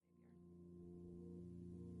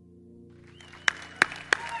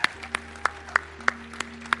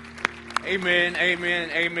Amen, amen,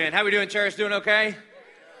 amen. How we doing, church? Doing okay?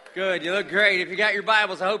 Good. You look great. If you got your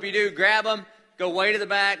Bibles, I hope you do. Grab them. Go way to the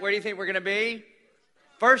back. Where do you think we're going to be?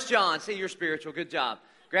 1 John. See, you're spiritual. Good job.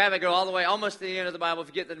 Grab it. Go all the way, almost to the end of the Bible. If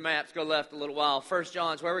you get to the maps, go left a little while. 1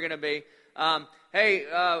 John's where we're going to be.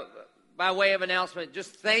 By way of announcement,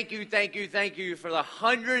 just thank you for the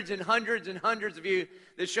hundreds and hundreds and hundreds of you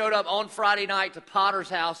that showed up on Friday night to Potter's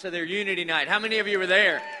house to their Unity night. How many of you were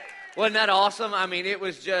there? Wasn't that awesome? I mean, it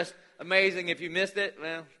was just amazing. If you missed it,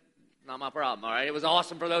 well, not my problem, all right? It was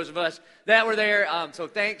awesome for those of us that were there. So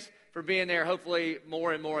thanks for being there. Hopefully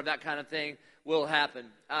more and more of that kind of thing will happen.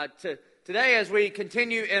 Today, as we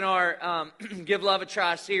continue in our Give Love a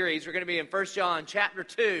Try series, we're going to be in 1 John chapter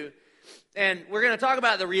 2. And we're going to talk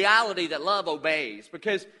about the reality that love obeys.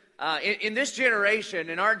 Because in this generation,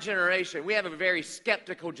 in our generation, we have a very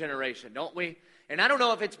skeptical generation, don't we? And I don't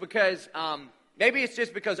know if it's because... maybe it's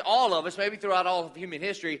just because all of us, maybe throughout all of human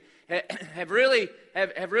history, have really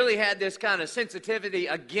had this kind of sensitivity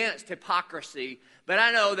against hypocrisy. But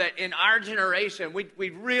I know that in our generation, we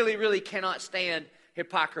really cannot stand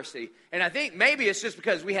hypocrisy. And I think maybe it's just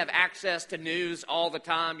because we have access to news all the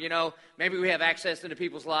time, you know. Maybe we have access into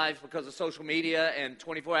people's lives because of social media and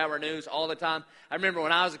 24-hour news all the time. I remember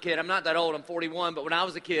when I was a kid, I'm not that old, I'm 41, but when I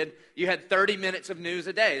was a kid, you had 30 minutes of news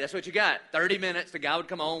a day. That's what you got. 30 minutes, the guy would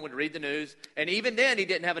come home, would read the news. And even then, he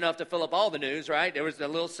didn't have enough to fill up all the news, right? There was a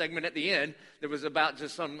little segment at the end that was about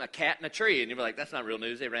just a cat in a tree. And you were like, that's not real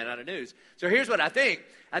news. They ran out of news. So here's what I think.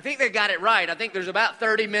 I think they got it right. I think there's about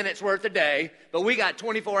 30 minutes worth a day, but we got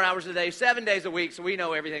 24 hours a day, 7 days a week, so we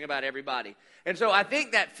know everything about everybody. And so I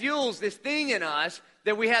think that fuels this thing in us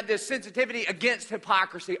that we have this sensitivity against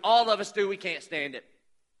hypocrisy. All of us do. We can't stand it.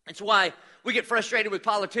 It's why we get frustrated with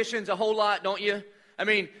politicians a whole lot, don't you? I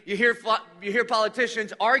mean, you hear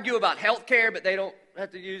politicians argue about health care, but they don't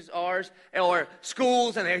have to use ours, or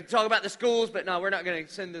schools, and they talk about the schools, but no, we're not going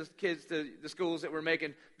to send the kids to the schools that we're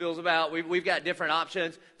making bills about. We've got different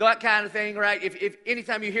options, that kind of thing, right? If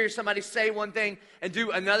anytime you hear somebody say one thing and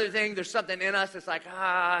do another thing, there's something in us that's like,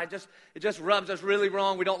 it just rubs us really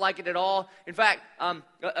wrong. We don't like it at all. In fact,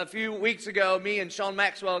 a few weeks ago, me and Sean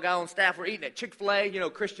Maxwell, a guy on staff, were eating at Chick-fil-A, you know,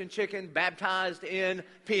 Christian chicken, baptized in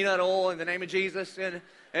peanut oil in the name of Jesus,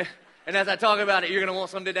 and as I talk about it, you're going to want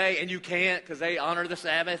some today, and you can't because they honor the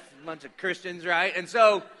Sabbath, a bunch of Christians, right? And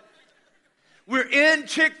so we're in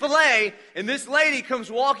Chick-fil-A, and this lady comes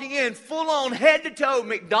walking in full-on head-to-toe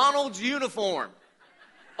McDonald's uniform.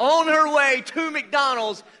 On her way to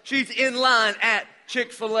McDonald's, she's in line at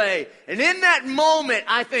Chick-fil-A. And in that moment,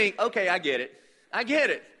 I think, okay, I get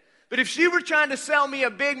it. But if she were trying to sell me a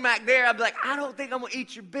Big Mac there, I'd be like, I don't think I'm going to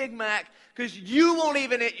eat your Big Mac because you won't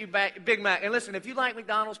even eat your Big Mac. And listen, if you like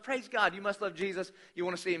McDonald's, praise God. You must love Jesus. You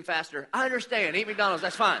want to see him faster. I understand. Eat McDonald's.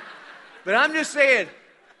 That's fine. But I'm just saying,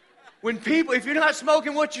 when people, if you're not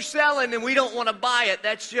smoking what you're selling and we don't want to buy it,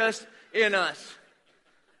 that's just in us.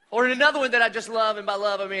 Or another one that I just love, and by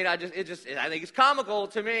love I mean I think it's comical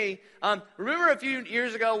to me. Remember a few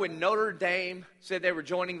years ago when Notre Dame said they were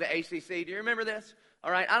joining the ACC? Do you remember this? All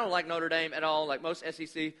right, I don't like Notre Dame at all. Like most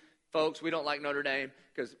SEC folks, we don't like Notre Dame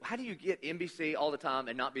because how do you get NBC all the time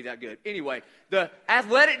and not be that good? Anyway, the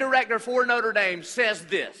athletic director for Notre Dame says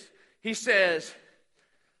this. He says,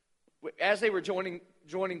 as they were joining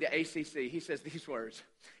the ACC, he says these words: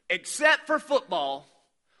 except for football,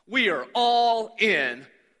 we are all in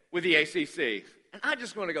with the ACC. And I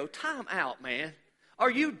just want to go, time out, man. Are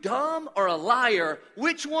you dumb or a liar?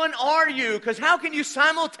 Which one are you? Because how can you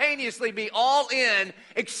simultaneously be all in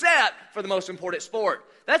except for the most important sport?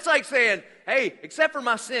 That's like saying, hey, except for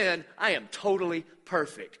my sin, I am totally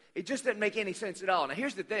perfect. It just doesn't make any sense at all. Now,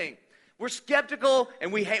 here's the thing. We're skeptical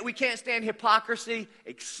and we can't stand hypocrisy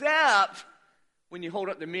except when you hold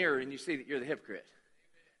up the mirror and you see that you're the hypocrite.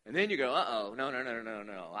 And then you go,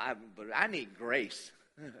 no. But I need grace.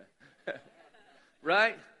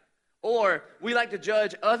 Right? Or we like to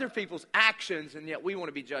judge other people's actions, and yet we want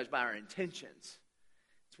to be judged by our intentions.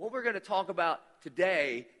 So what we're going to talk about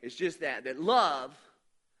today is just that love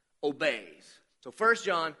obeys. So 1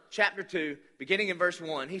 John chapter 2, beginning in verse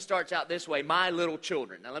 1, he starts out this way: my little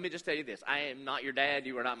children. Now let me just tell you this. I am not your dad.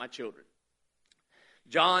 You are not my children.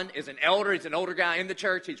 John is an elder. He's an older guy in the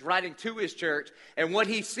church. He's writing to his church. And what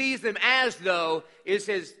he sees them as, though, is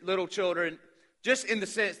his little children, just in the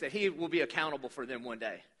sense that he will be accountable for them one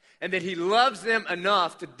day. And that he loves them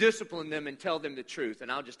enough to discipline them and tell them the truth.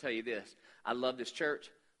 And I'll just tell you this. I love this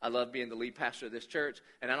church. I love being the lead pastor of this church.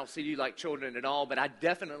 And I don't see you like children at all. But I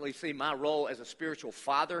definitely see my role as a spiritual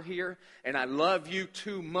father here. And I love you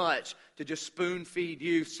too much to just spoon feed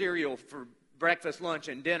you cereal for breakfast, lunch,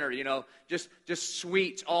 and dinner. You know, just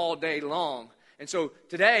sweets all day long. And so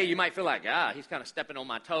today you might feel like, he's kind of stepping on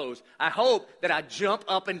my toes. I hope that I jump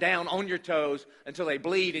up and down on your toes until they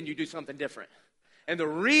bleed and you do something different. And the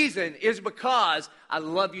reason is because I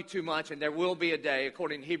love you too much, and there will be a day,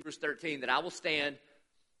 according to Hebrews 13, that I will stand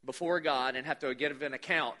before God and have to give an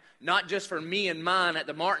account, not just for me and mine at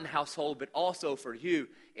the Martin household, but also for you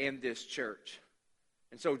in this church.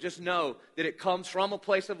 And so just know that it comes from a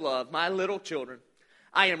place of love. My little children,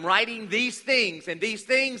 I am writing these things, and these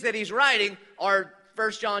things that he's writing are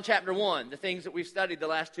 1 John chapter 1, the things that we've studied the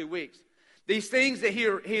last 2 weeks. These things that he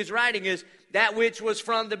is writing is that which was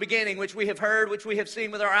from the beginning, which we have heard, which we have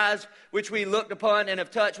seen with our eyes, which we looked upon and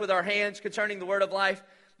have touched with our hands concerning the word of life,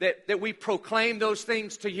 that we proclaim those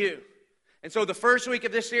things to you. And so the first week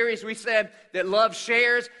of this series, we said that love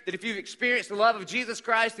shares, that if you've experienced the love of Jesus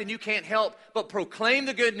Christ, then you can't help but proclaim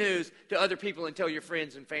the good news to other people and tell your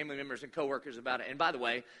friends and family members and coworkers about it. And by the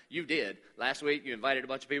way, you did. Last week, you invited a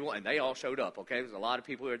bunch of people, and they all showed up, okay? There's a lot of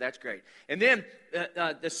people here. That's great. And then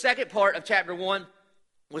the second part of chapter 1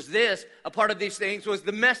 was this. A part of these things was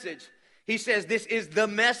the message. He says, this is the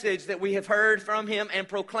message that we have heard from him and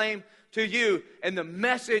proclaimed to you. And the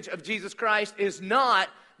message of Jesus Christ is not,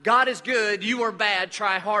 God is good, you are bad,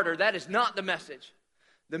 try harder. That is not the message.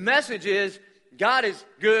 The message is, God is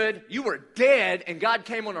good, you were dead, and God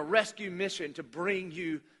came on a rescue mission to bring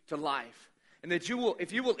you to life. And that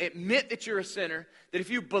if you will admit that you're a sinner, that if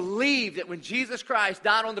you believe that when Jesus Christ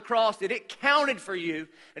died on the cross, that it counted for you,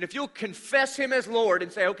 and if you'll confess him as Lord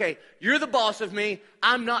and say, okay, you're the boss of me,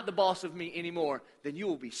 I'm not the boss of me anymore, then you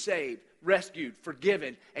will be saved, rescued,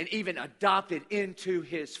 forgiven, and even adopted into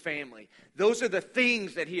his family. Those are the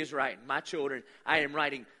things that he is writing. My children, I am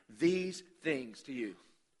writing these things to you.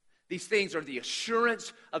 These things are the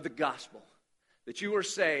assurance of the gospel, that you are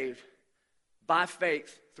saved by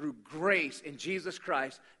faith through grace in Jesus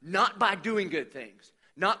Christ, not by doing good things,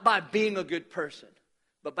 not by being a good person,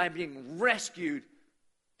 but by being rescued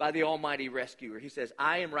by the Almighty Rescuer. He says,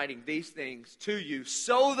 I am writing these things to you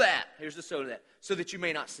so that, here's the so that, so that you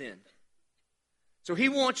may not sin. So he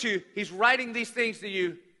wants you, he's writing these things to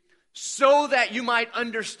you so that you might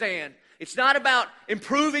understand. It's not about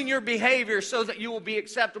improving your behavior so that you will be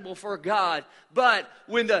acceptable for God. But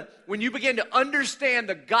when you begin to understand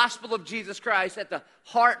the gospel of Jesus Christ at the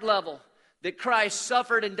heart level, that Christ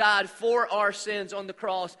suffered and died for our sins on the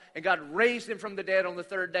cross, and God raised him from the dead on the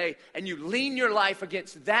third day, and you lean your life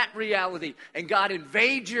against that reality, and God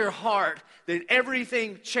invades your heart, that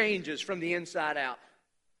everything changes from the inside out,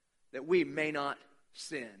 that we may not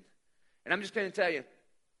sin. And I'm just going to tell you,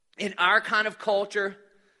 in our kind of culture,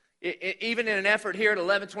 even in an effort here at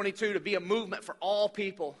 1122 to be a movement for all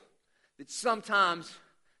people, that sometimes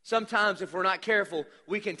if we're not careful,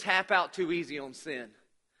 we can tap out too easy on sin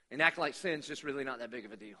and act like sin's just really not that big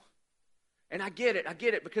of a deal. And I get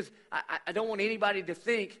it, because I don't want anybody to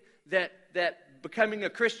think that becoming a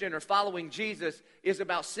Christian or following Jesus is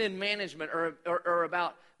about sin management or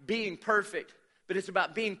about being perfect, but it's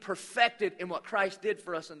about being perfected in what Christ did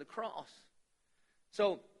for us on the cross.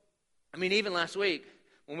 So, I mean, even last week,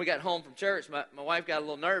 when we got home from church, my wife got a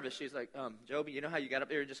little nervous. She's like, Joby, you know how you got up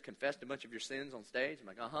there and just confessed a bunch of your sins on stage? I'm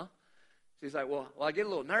like, uh-huh. She's like, well, I get a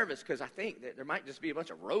little nervous because I think that there might just be a bunch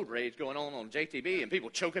of road rage going on JTB and people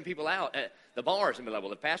choking people out at the bars and be like,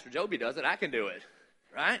 well, if Pastor Joby does it, I can do it,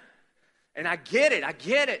 right? And I get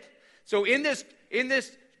it. So in this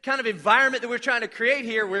kind of environment that we're trying to create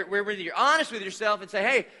here, where you're honest with yourself and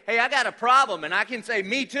say, hey, I got a problem, and I can say,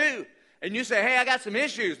 me too. And you say, hey, I got some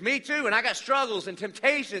issues, me too, and I got struggles and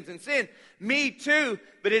temptations and sin, me too.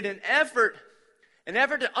 But in an effort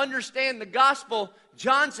to understand the gospel,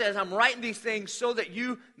 John says, I'm writing these things so that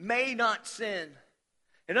you may not sin.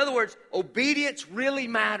 In other words, obedience really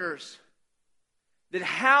matters. That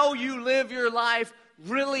how you live your life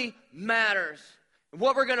really matters. And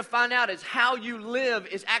what we're going to find out is how you live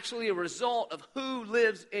is actually a result of who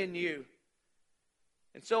lives in you.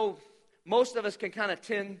 And so most of us can kind of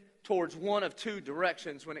tend towards one of two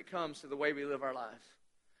directions when it comes to the way we live our lives.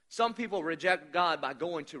 Some people reject God by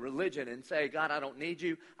going to religion and say, God, I don't need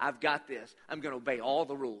you. I've got this. I'm going to obey all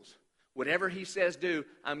the rules. Whatever he says do,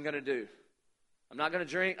 I'm going to do. I'm not going to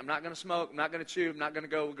drink. I'm not going to smoke. I'm not going to chew. I'm not going to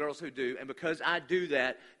go with girls who do. And because I do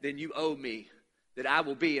that, then you owe me that I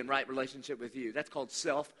will be in right relationship with you. That's called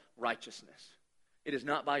self-righteousness. It is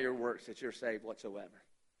not by your works that you're saved whatsoever.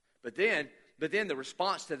 But then the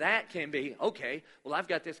response to that can be, okay, well, I've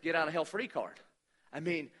got this get out of hell free card. I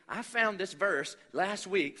mean, I found this verse last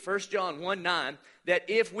week, 1 John 1:9, that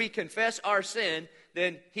if we confess our sin,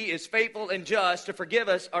 then he is faithful and just to forgive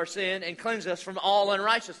us our sin and cleanse us from all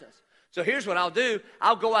unrighteousness. So here's what I'll do.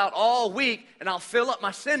 I'll go out all week and I'll fill up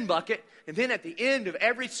my sin bucket. And then at the end of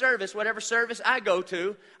every service, whatever service I go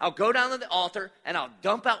to, I'll go down to the altar and I'll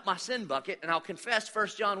dump out my sin bucket and I'll confess 1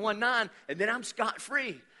 John 1:9, and then I'm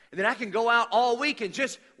scot-free. And then I can go out all week and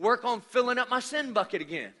just work on filling up my sin bucket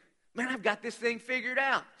again. Man, I've got this thing figured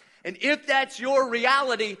out. And if that's your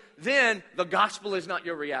reality, then the gospel is not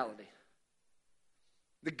your reality.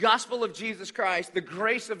 The gospel of Jesus Christ, the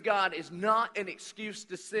grace of God, is not an excuse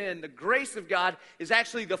to sin. The grace of God is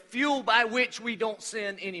actually the fuel by which we don't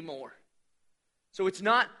sin anymore. So it's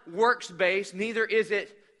not works-based, neither is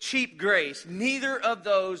it cheap grace. Neither of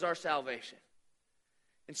those are salvation.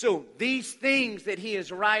 And so these things that he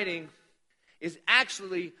is writing is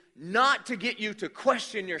actually not to get you to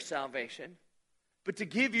question your salvation, but to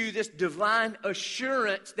give you this divine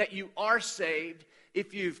assurance that you are saved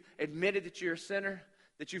if you've admitted that you're a sinner,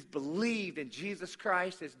 that you've believed in Jesus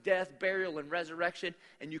Christ, his death, burial, and resurrection,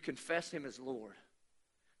 and you confess him as Lord.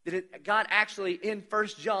 God actually, in 1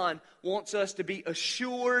 John, wants us to be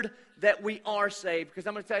assured that we are saved. Because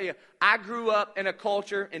I'm going to tell you, I grew up in a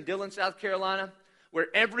culture in Dillon, South Carolina, where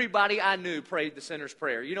everybody I knew prayed the sinner's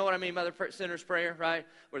prayer. You know what I mean by the sinner's prayer, right?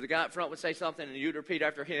 Where the guy up front would say something and you'd repeat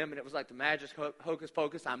after him, and it was like the magic hocus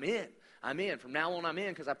pocus. I'm in. From now on, I'm in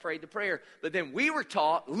because I prayed the prayer. But then we were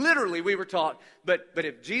taught, literally we were taught, but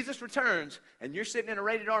if Jesus returns and you're sitting in a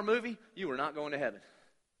rated R movie, you are not going to heaven.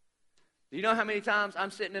 Do you know how many times I'm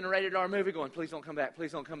sitting in a rated R movie going, please don't come back,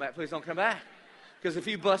 please don't come back, please don't come back? Because if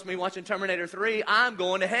you bust me watching Terminator 3, I'm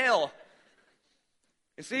going to hell.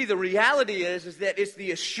 And see, the reality is that it's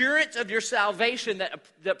the assurance of your salvation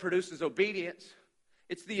that produces obedience.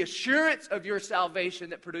 It's the assurance of your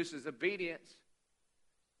salvation that produces obedience.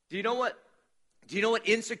 Do you know what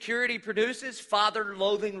insecurity produces?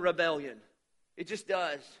 Father-loathing rebellion. It just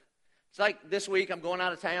does. It's like this week, I'm going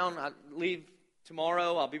out of town. I leave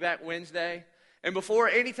tomorrow. I'll be back Wednesday. And before,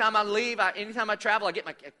 anytime I leave, anytime I travel, I get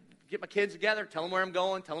my kids together, tell them where I'm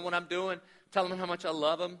going, tell them what I'm doing, tell them how much I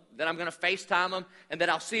love them, that I'm going to FaceTime them, and that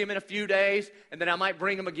I'll see them in a few days, and that I might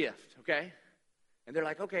bring them a gift, okay? And they're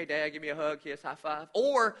like, okay, Dad, give me a hug, kiss, high five.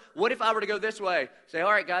 Or what if I were to go this way? Say,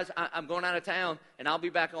 all right, guys, I'm going out of town, and I'll be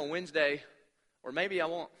back on Wednesday. Or maybe I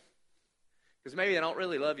won't. Because maybe I don't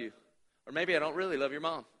really love you. Or maybe I don't really love your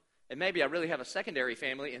mom. And maybe I really have a secondary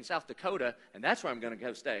family in South Dakota, and that's where I'm going to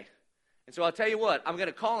go stay. And so I'll tell you what, I'm going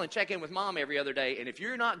to call and check in with Mom every other day, and if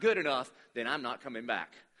you're not good enough, then I'm not coming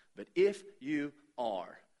back. But if you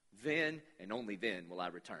are, then and only then will I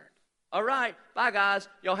return. All right, bye, guys.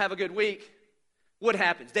 Y'all have a good week. What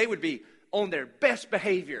happens? They would be on their best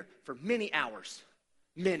behavior for many hours.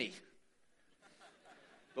 Many.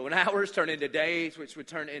 But when hours turn into days, which would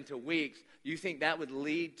turn into weeks, you think that would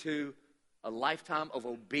lead to a lifetime of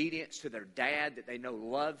obedience to their dad, that they know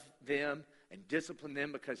loves them and discipline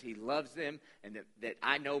them because he loves them, and that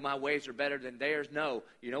I know my ways are better than theirs? No.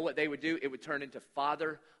 You know what they would do? It would turn into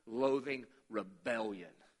father-loathing rebellion.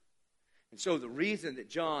 And so the reason that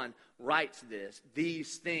John writes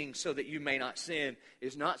these things so that you may not sin,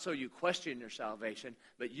 is not so you question your salvation,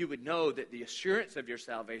 but you would know that the assurance of your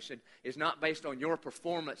salvation is not based on your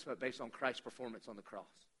performance, but based on Christ's performance on the cross.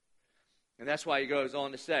 And that's why he goes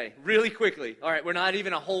on to say, really quickly, all right, we're not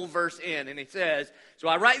even a whole verse in, and he says, so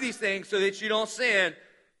I write these things so that you don't sin,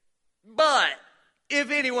 but if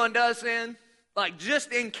anyone does sin, like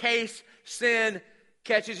just in case sin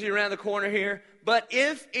catches you around the corner here, but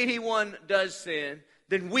if anyone does sin,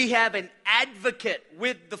 then we have an advocate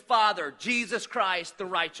with the Father, Jesus Christ the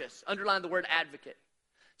righteous. Underline the word advocate.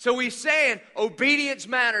 So he's saying obedience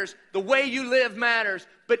matters, the way you live matters,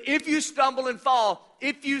 but if you stumble and fall,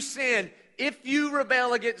 if you sin, if you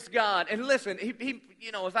rebel against God, and listen,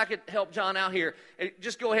 if I could help John out here,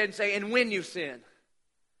 just go ahead and say, and when you sin.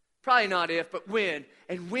 Probably not if, but when.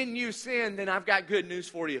 And when you sin, then I've got good news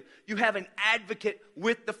for you. You have an advocate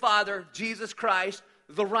with the Father, Jesus Christ,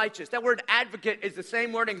 the righteous. That word advocate is the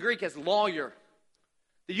same word in Greek as lawyer.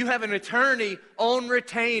 That you have an attorney on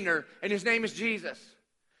retainer, and his name is Jesus.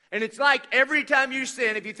 And it's like every time you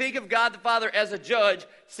sin, if you think of God the Father as a judge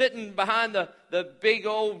sitting behind the big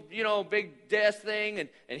old, big desk thing,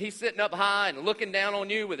 and he's sitting up high and looking down on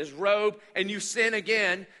you with his robe, and you sin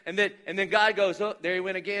again, and then God goes, oh, there he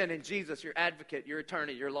went again, and Jesus, your advocate, your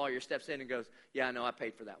attorney, your lawyer, steps in and goes, yeah, I know, I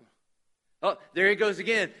paid for that one. Oh, there he goes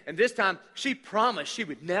again. And this time, she promised she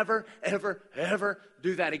would never, ever, ever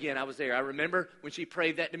do that again. I was there. I remember when she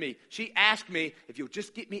prayed that to me. She asked me, if you'll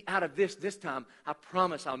just get me out of this time, I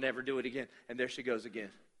promise I'll never do it again. And there she goes again.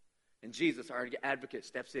 And Jesus, our advocate,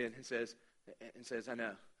 steps in and says, I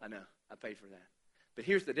know, I paid for that. But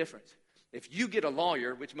here's the difference. If you get a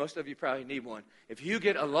lawyer, which most of you probably need one, if you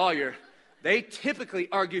get a lawyer, they typically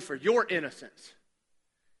argue for your innocence.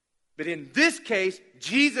 But in this case,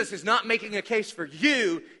 Jesus is not making a case for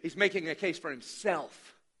you. He's making a case for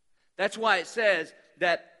himself. That's why it says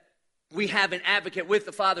that we have an advocate with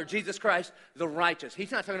the Father, Jesus Christ, the righteous.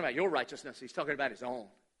 He's not talking about your righteousness. He's talking about his own.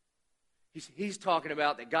 He's talking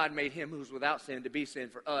about that God made him who's without sin to be sin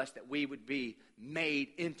for us, that we would be made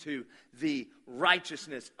into the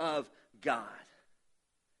righteousness of God.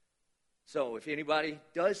 So if anybody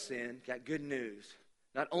does sin, got good news.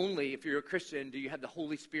 Not only, if you're a Christian, do you have the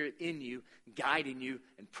Holy Spirit in you, guiding you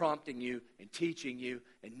and prompting you and teaching you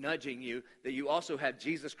and nudging you, that you also have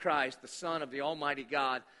Jesus Christ, the Son of the Almighty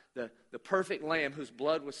God, the perfect Lamb whose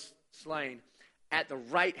blood was slain, at the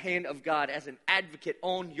right hand of God as an advocate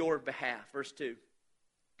on your behalf. Verse 2.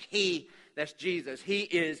 He, that's Jesus, he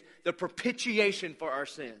is the propitiation for our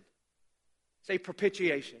sin. Say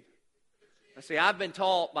propitiation. Now see, I've been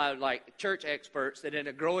taught by church experts that in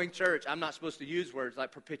a growing church, I'm not supposed to use words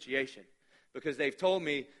like propitiation, because they've told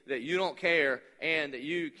me that you don't care and that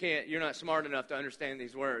you're not smart enough to understand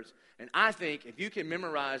these words. And I think if you can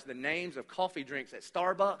memorize the names of coffee drinks at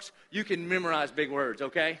Starbucks, you can memorize big words,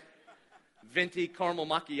 okay? Venti caramel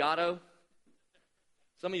macchiato.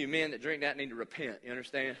 Some of you men that drink that need to repent, you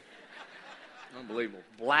understand? Unbelievable.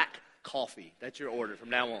 Black coffee. That's your order from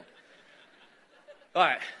now on. All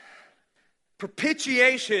right.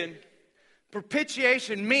 Propitiation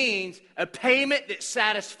means a payment that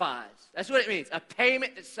satisfies. That's what it means, a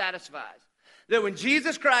payment that satisfies. That when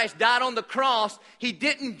Jesus Christ died on the cross, he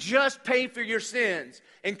didn't just pay for your sins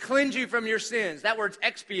and cleanse you from your sins. That word's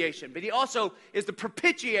expiation. But he also is the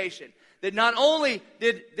propitiation. That not only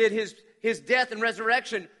did his death and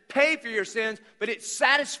resurrection pay for your sins, but it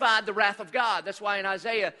satisfied the wrath of God. That's why in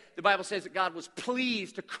Isaiah, the Bible says that God was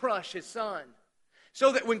pleased to crush his son.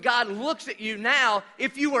 So that when God looks at you now,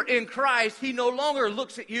 if you are in Christ, he no longer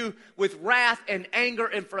looks at you with wrath and anger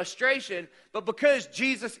and frustration, but because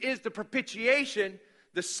Jesus is the propitiation,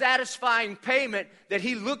 the satisfying payment, that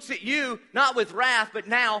he looks at you not with wrath, but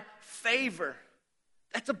now favor.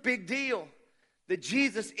 That's a big deal. That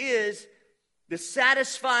Jesus is the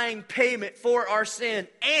satisfying payment for our sin,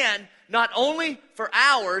 and not only for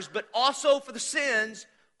ours, but also for the sins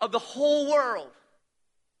of the whole world.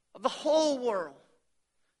 Of the whole world.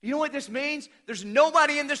 You know what this means? There's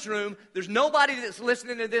nobody in this room, there's nobody that's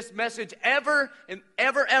listening to this message ever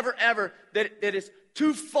that is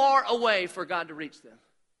too far away for God to reach them.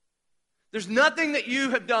 There's nothing that you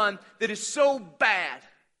have done that is so bad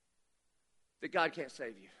that God can't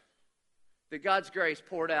save you. That God's grace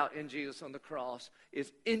poured out in Jesus on the cross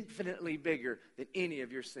is infinitely bigger than any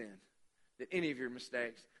of your sin, than any of your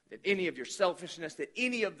mistakes, than any of your selfishness, than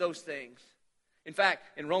any of those things. In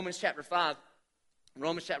fact, in Romans chapter 5,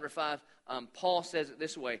 Paul says it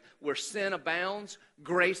this way: where sin abounds,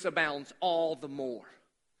 grace abounds all the more.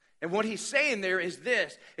 And what he's saying there is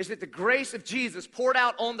this, is that the grace of Jesus poured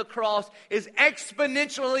out on the cross is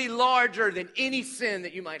exponentially larger than any sin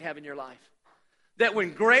that you might have in your life. That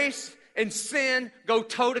when grace and sin go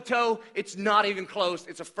toe-to-toe, it's not even close.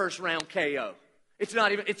 It's a first-round KO. It's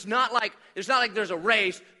not like there's a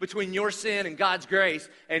race between your sin and God's grace,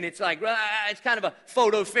 and it's like, it's kind of a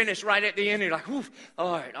photo finish right at the end, and you're like, oof,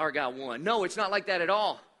 all right, our guy won. No, it's not like that at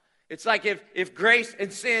all. It's like if grace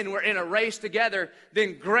and sin were in a race together,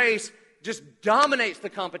 then grace just dominates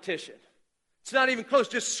the competition. It's not even close,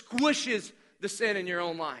 just squishes the sin in your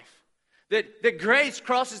own life. That grace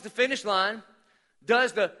crosses the finish line,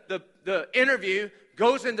 does the interview,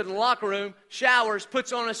 goes into the locker room, showers,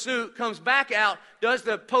 puts on a suit, comes back out, does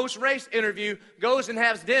the post-race interview, goes and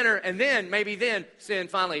has dinner, and maybe then, sin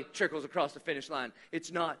finally trickles across the finish line.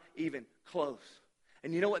 It's not even close.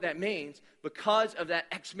 And you know what that means? Because of that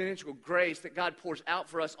exponential grace that God pours out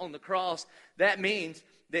for us on the cross, that means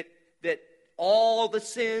that all the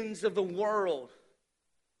sins of the world,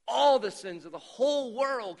 all the sins of the whole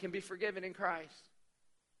world can be forgiven in Christ.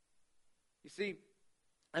 You see,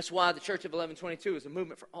 that's why the Church of 1122 is a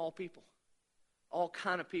movement for all people. All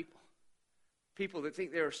kind of people. People that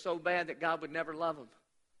think they are so bad that God would never love them.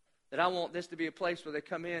 That I want this to be a place where they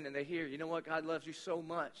come in and they hear, you know what, God loves you so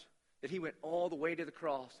much that he went all the way to the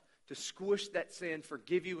cross to squish that sin,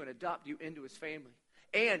 forgive you, and adopt you into his family.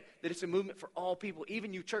 And that it's a movement for all people,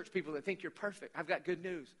 even you church people that think you're perfect. I've got good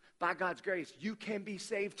news. By God's grace, you can be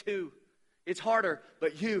saved too. It's harder,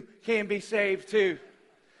 but you can be saved too.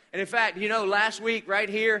 And in fact, last week right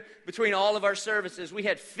here, between all of our services, we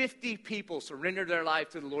had 50 people surrender their life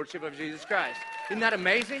to the Lordship of Jesus Christ. Isn't that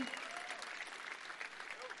amazing?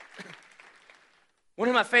 One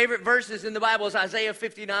of my favorite verses in the Bible is Isaiah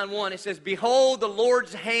 59:1. It says, behold, the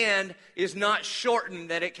Lord's hand is not shortened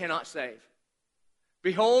that it cannot save.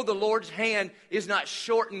 Behold, the Lord's hand is not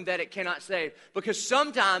shortened that it cannot save. Because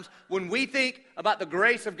sometimes when we think about the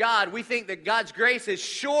grace of God, we think that God's grace is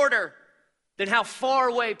shorter than how far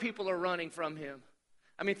away people are running from him.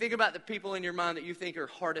 I mean, think about the people in your mind that you think are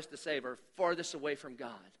hardest to save or farthest away from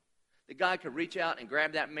God. That God could reach out and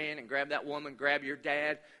grab that man and grab that woman, grab your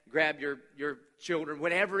dad, grab your children,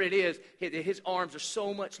 whatever it is. His arms are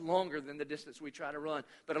so much longer than the distance we try to run.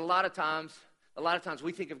 But a lot of times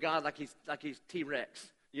we think of God like he's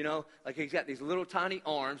T-Rex, you know, like he's got these little tiny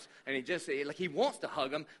arms, and he wants to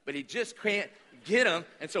hug them, but he just can't get them,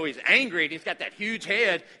 and so he's angry, and he's got that huge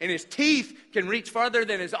head, and his teeth can reach farther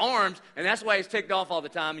than his arms, and that's why he's ticked off all the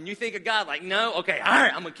time. And you think of God like, no, okay, all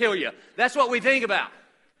right, I'm going to kill you. That's what we think about.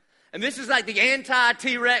 And this is like the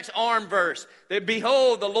anti-T-Rex arm verse, that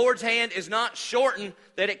behold, the Lord's hand is not shortened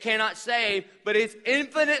that it cannot save, but it's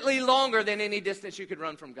infinitely longer than any distance you could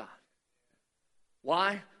run from God.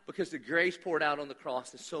 Why? Because the grace poured out on the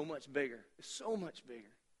cross is so much bigger. It's so much bigger.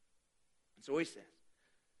 And so he says,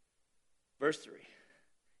 verse 3,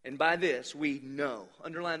 and by this we know.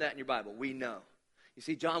 Underline that in your Bible. We know. You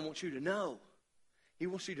see, John wants you to know. He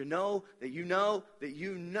wants you to know that you know that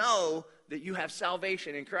you know that you have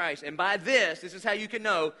salvation in Christ. And by this is how you can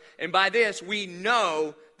know, and by this we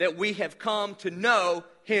know that we have come to know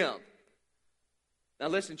him. Now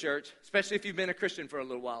listen, church, especially if you've been a Christian for a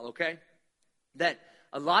little while, okay? That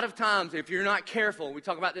a lot of times, if you're not careful, we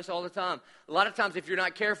talk about this all the time, a lot of times if you're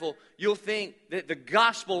not careful, you'll think that the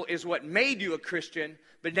gospel is what made you a Christian,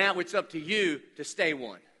 but now it's up to you to stay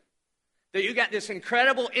one. That you got this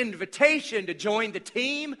incredible invitation to join the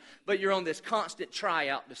team, but you're on this constant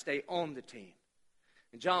tryout to stay on the team.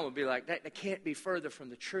 And John would be like, that can't be further from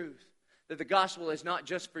the truth. That the gospel is not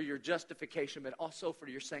just for your justification, but also for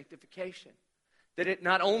your sanctification. That it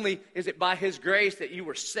not only is it by his grace that you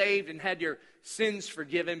were saved and had your sins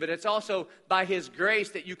forgiven, but it's also by his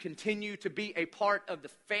grace that you continue to be a part of the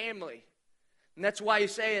family. And that's why he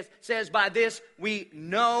says, by this we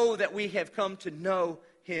know that we have come to know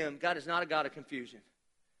him. God is not a God of confusion.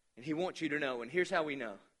 And he wants you to know. And here's how we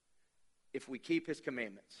know. If we keep his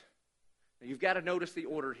commandments. Now you've got to notice the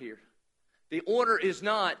order here. The order is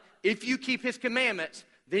not, if you keep his commandments,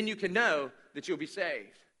 then you can know that you'll be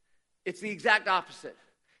saved. It's the exact opposite.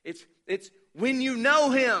 It's when you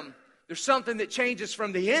know him, there's something that changes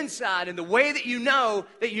from the inside. And the way that you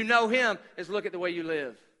know him is look at the way you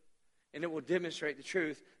live. And it will demonstrate the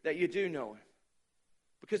truth that you do know him.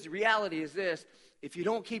 Because the reality is this, if you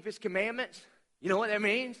don't keep his commandments, you know what that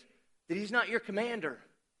means? That he's not your commander.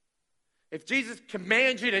 If Jesus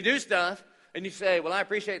commands you to do stuff, and you say, well, I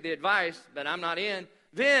appreciate the advice, but I'm not in,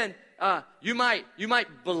 then you might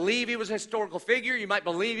believe he was a historical figure. You might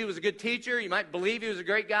believe he was a good teacher. You might believe he was a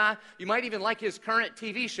great guy. You might even like his current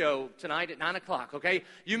TV show tonight at 9 o'clock, okay?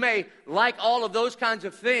 You may like all of those kinds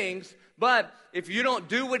of things, but if you don't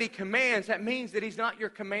do what he commands, that means that he's not your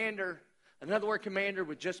commander. Another word, commander,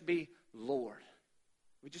 would just be Lord.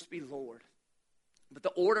 Would just be Lord. But the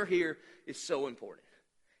order here is so important.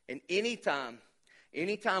 And anytime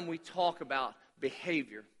we talk about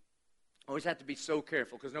behavior, I always have to be so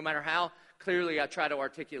careful, because no matter how clearly I try to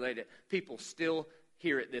articulate it, people still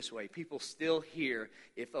hear it this way. People still hear,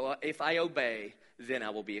 if I obey, then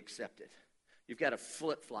I will be accepted. You've got to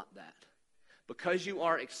flip-flop that. Because you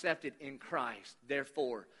are accepted in Christ,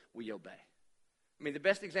 therefore we obey. I mean, the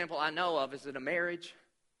best example I know of is in a marriage.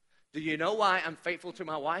 Do you know why I'm faithful to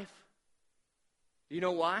my wife? Do you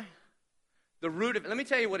know why? The root of it, let me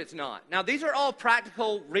tell you what it's not. Now, these are all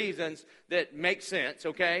practical reasons that make sense,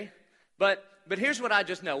 okay? But here's what I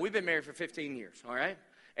just know. We've been married for 15 years, all right?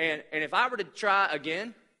 And if I were to try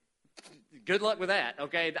again, good luck with that,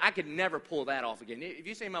 okay? I could never pull that off again. If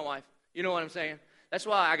you see my wife, you know what I'm saying? That's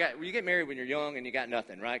why you get married when you're young and you got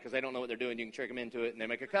nothing, right? Because they don't know what they're doing. You can trick them into it, and they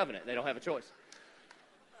make a covenant. They don't have a choice.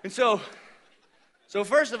 And so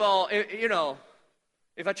first of all,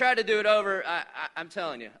 if I tried to do it over, I'm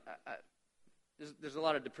telling you, there's a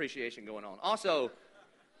lot of depreciation going on. Also,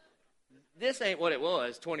 this ain't what it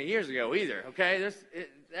was 20 years ago either, okay?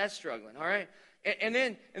 That's struggling, all right? And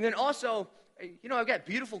then also, I've got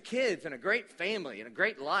beautiful kids and a great family and a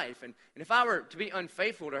great life. And if I were to be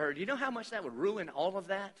unfaithful to her, do you know how much that would ruin all of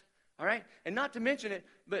that? All right? And not to mention it,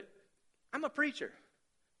 but I'm a preacher.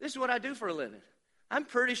 This is what I do for a living. I'm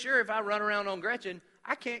pretty sure if I run around on Gretchen,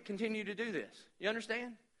 I can't continue to do this. You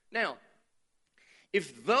understand? Now,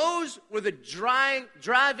 if those were the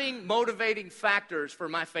driving, motivating factors for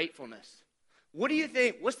my faithfulness, what do you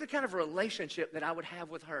think? What's the kind of relationship that I would have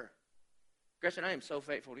with her? Gretchen, I am so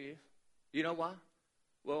faithful to you. You know why?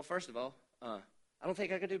 Well, first of all, I don't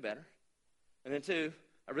think I could do better. And then two,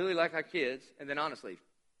 I really like our kids. And then honestly,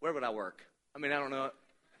 where would I work? I mean, I don't know.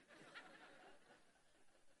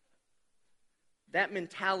 That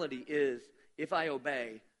mentality is, if I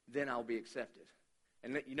obey, then I'll be accepted.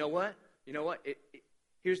 And you know what? You know what?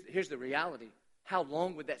 Here's the reality. How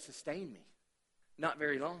long would that sustain me? Not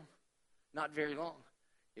very long. Not very long.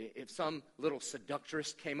 If some little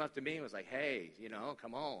seductress came up to me and was like, hey,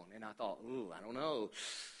 come on. And I thought, ooh, I don't know.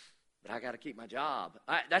 But I got to keep my job.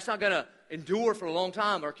 That's not going to endure for a long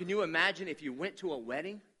time. Or can you imagine if you went to a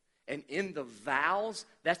wedding and in the vows,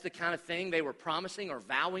 that's the kind of thing they were promising or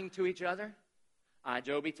vowing to each other? I,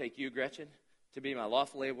 Joby, take you, Gretchen, to be my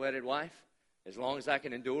lawfully wedded wife as long as I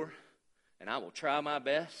can endure, and I will try my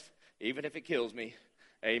best, even if it kills me.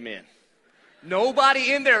 Amen.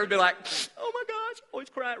 Nobody in there would be like, oh my gosh, always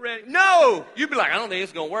cry at ready. No! You'd be like, I don't think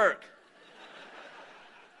it's going to work.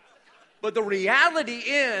 But the reality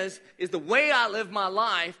is the way I live my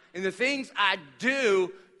life and the things I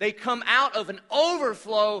do, they come out of an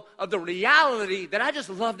overflow of the reality that I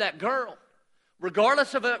just love that girl.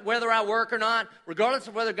 Regardless of whether I work or not, regardless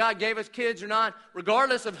of whether God gave us kids or not,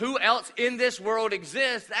 regardless of who else in this world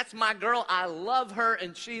exists, that's my girl. I love her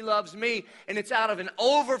and she loves me. And it's out of an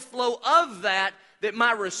overflow of that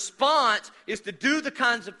my response is to do the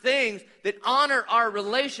kinds of things that honor our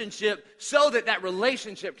relationship so that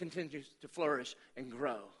relationship continues to flourish and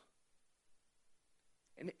grow.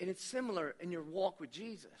 And it's similar in your walk with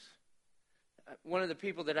Jesus. One of the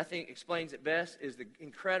people that I think explains it best is the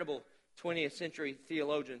incredible 20th century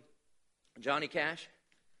theologian, Johnny Cash.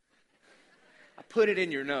 I put it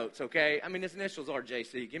in your notes, okay? I mean, his initials are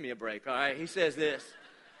JC. Give me a break, all right? He says this.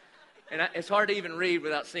 And it's hard to even read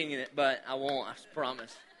without singing it, but I won't, I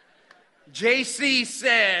promise. JC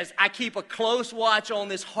says, I keep a close watch on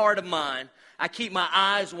this heart of mine. I keep my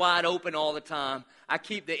eyes wide open all the time. I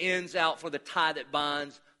keep the ends out for the tie that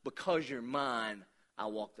binds. Because you're mine, I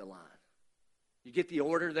walk the line. You get the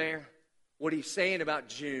order there? What he's saying about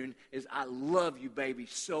June is, I love you, baby,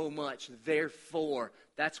 so much. Therefore,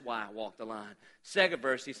 that's why I walk the line. Second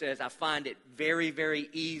verse, he says, I find it very, very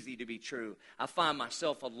easy to be true. I find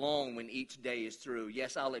myself alone when each day is through.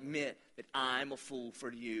 Yes, I'll admit that I'm a fool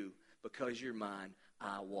for you. Because you're mine,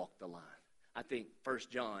 I walk the line. I think 1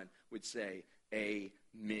 John would say,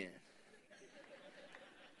 amen.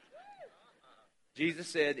 Jesus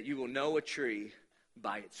said that you will know a tree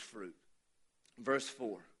by its fruit. Verse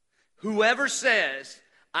 4. Whoever says,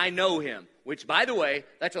 I know him, which, by the way,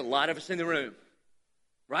 that's a lot of us in the room,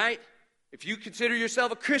 right? If you consider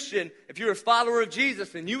yourself a Christian, if you're a follower of Jesus,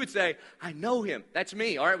 then you would say, I know him. That's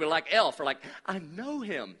me, all right? We're like Elf. We're like, I know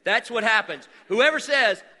him. That's what happens. Whoever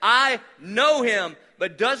says, I know him,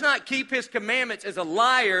 but does not keep his commandments is a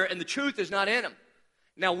liar, and the truth is not in him.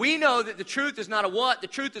 Now, we know that the truth is not a what, the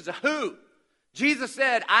truth is a who. Jesus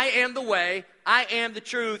said, I am the way, I am the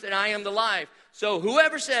truth, and I am the life. So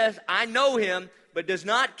whoever says, I know him, but does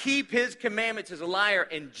not keep his commandments is a liar,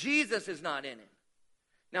 and Jesus is not in it.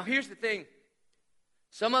 Now, here's the thing.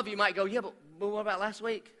 Some of you might go, yeah, but what about last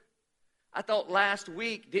week? I thought last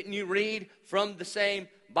week, didn't you read from the same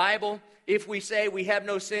Bible? If we say we have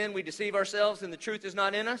no sin, we deceive ourselves, and the truth is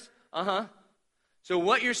not in us? Uh-huh. So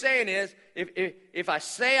what you're saying is, if I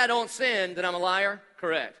say I don't sin, then I'm a liar?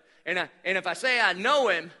 Correct. And if I say I know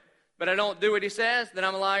him, but I don't do what he says, then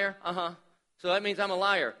I'm a liar? Uh-huh. So that means I'm a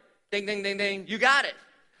liar. Ding, ding, ding, ding. You got it.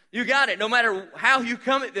 You got it. No matter how you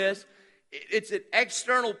come at this, it's an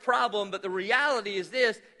external problem, but the reality is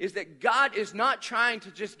this, is that God is not trying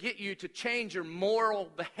to just get you to change your moral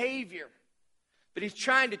behavior, but he's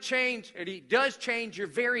trying to change, and he does change your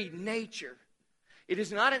very nature. It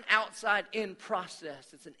is not an outside-in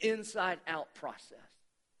process. It's an inside-out process.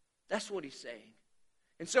 That's what he's saying.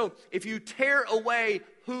 And so if you tear away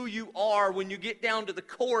who you are, when you get down to the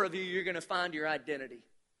core of you, you're going to find your identity.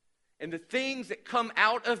 And the things that come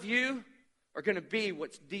out of you are going to be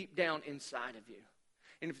what's deep down inside of you.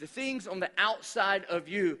 And if the things on the outside of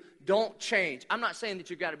you don't change, I'm not saying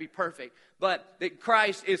that you've got to be perfect, but that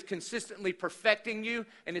Christ is consistently perfecting you,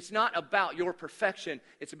 and it's not about your perfection.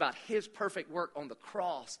 It's about his perfect work on the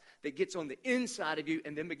cross that gets on the inside of you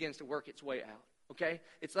and then begins to work its way out. Okay?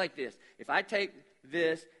 It's like this. If I take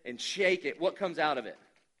this and shake it, what comes out of it?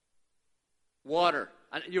 Water.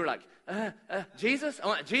 You're like, Jesus?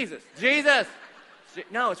 Jesus. Jesus.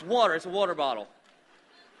 No, it's water. It's a water bottle.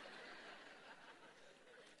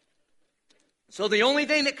 So the only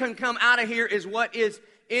thing that can come out of here is what is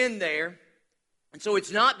in there. And so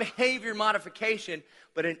it's not behavior modification,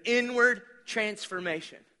 but an inward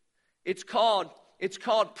transformation. It's called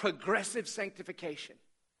progressive sanctification.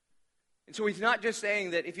 And so he's not just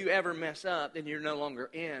saying that if you ever mess up, then you're no longer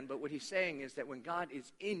in. But what he's saying is that when God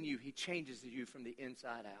is in you, he changes you from the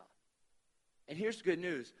inside out. And here's the good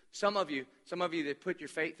news. Some of you that put your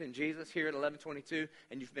faith in Jesus here at 1122,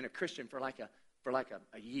 and you've been a Christian for like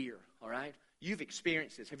a year, all right? You've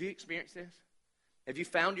experienced this. Have you experienced this? Have you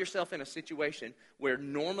found yourself in a situation where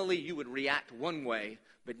normally you would react one way,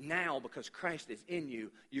 but now because Christ is in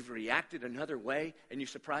you, you've reacted another way and you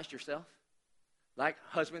surprised yourself? Like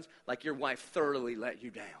husbands, like your wife thoroughly let you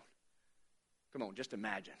down. Come on, just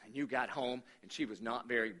imagine. And you got home and she was not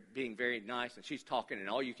being very nice, and she's talking and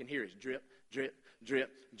all you can hear is drip, drip, drip,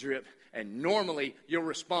 drip. And normally your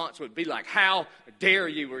response would be like, how dare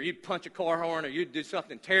you? Or you'd punch a car horn or you'd do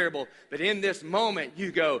something terrible. But in this moment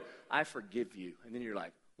you go, I forgive you. And then you're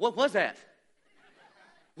like, what was that?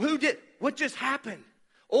 What just happened?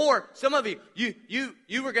 Or some of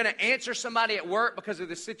you were going to answer somebody at work because of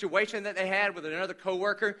the situation that they had with another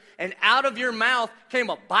coworker, and out of your mouth came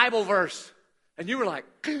a Bible verse. And you were like,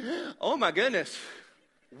 oh my goodness,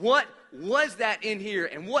 what was that in here?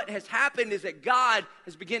 And what has happened is that God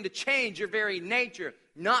has begun to change your very nature,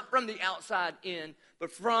 not from the outside in,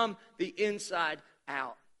 but from the inside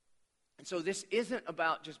out. And so this isn't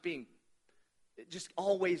about just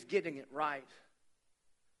always getting it right.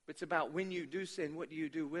 But it's about when you do sin, what do you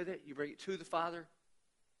do with it? You bring it to the Father.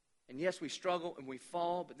 And yes, we struggle and we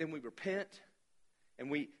fall, but then we repent. And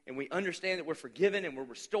we understand that we're forgiven and we're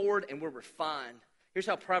restored and we're refined. Here's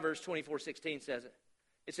how Proverbs 24:16 says it.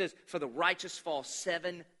 It says, for the righteous fall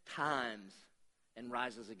 7 times and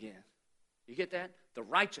rises again. You get that? The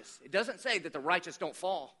righteous. It doesn't say that the righteous don't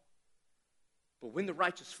fall. But when the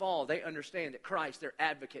righteous fall, they understand that Christ, their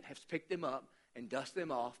advocate, has picked them up and dust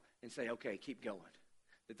them off and say, okay, keep going.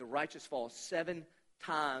 That the righteous falls 7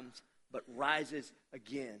 times but rises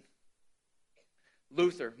again.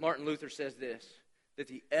 Martin Luther says this, that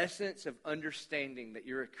the essence of understanding that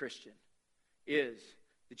you're a Christian is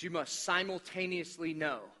that you must simultaneously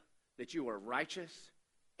know that you are righteous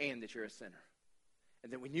and that you're a sinner.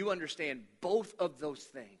 And that when you understand both of those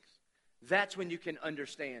things, that's when you can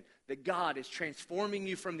understand that God is transforming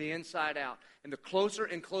you from the inside out. And the closer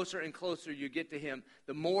and closer and closer you get to Him,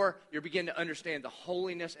 the more you begin to understand the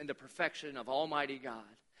holiness and the perfection of Almighty God.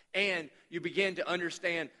 And you begin to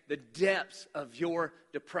understand the depths of your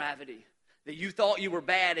depravity. That you thought you were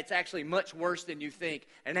bad, it's actually much worse than you think.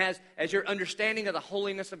 And as your understanding of the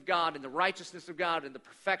holiness of God and the righteousness of God and the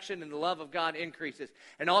perfection and the love of God increases,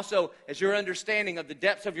 and also as your understanding of the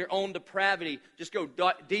depths of your own depravity just go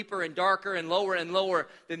deeper and darker and lower,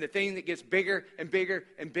 then the thing that gets bigger and bigger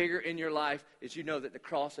and bigger in your life is you know that the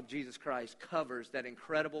cross of Jesus Christ covers that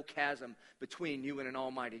incredible chasm between you and an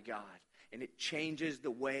almighty God. And it changes the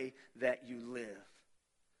way that you live.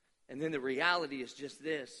 And then the reality is just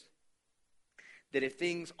this, that if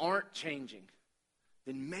things aren't changing,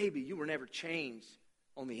 then maybe you were never changed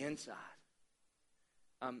on the inside.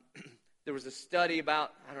 There was a study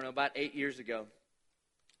about 8 years ago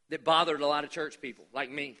that bothered a lot of church people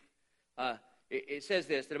like me. It says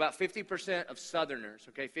this, that about 50% of Southerners,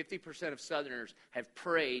 50% of Southerners have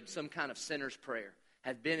prayed some kind of sinner's prayer,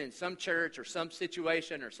 have been in some church or some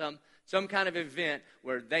situation or some kind of event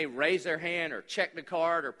where they raised their hand or checked a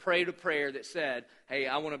card or prayed a prayer that said, hey,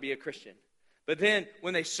 I want to be a Christian. But then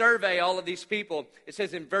when they survey all of these people, it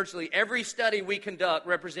says in virtually every study we conduct,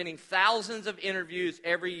 representing thousands of interviews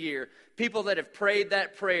every year, people that have prayed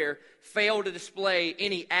that prayer fail to display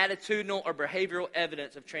any attitudinal or behavioral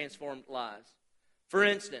evidence of transformed lives. For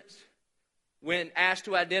instance, when asked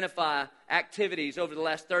to identify activities over the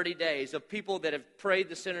last 30 days of people that have prayed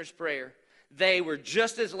the sinner's prayer, they were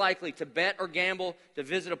just as likely to bet or gamble, to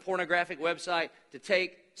visit a pornographic website, to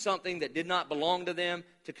take something that did not belong to them,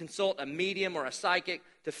 to consult a medium or a psychic,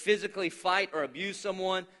 to physically fight or abuse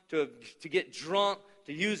someone, to get drunk,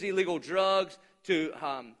 to use illegal drugs, to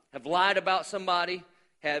have lied about somebody,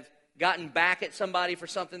 have gotten back at somebody for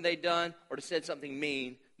something they'd done, or to said something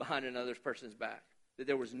mean behind another person's back. That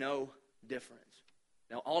there was no difference.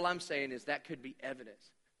 Now, all I'm saying is that could be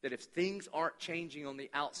evidence that if things aren't changing on the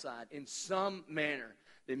outside in some manner,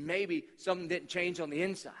 then maybe something didn't change on the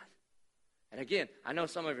inside. And again, I know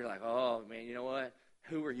some of you are like, oh, man, you know what?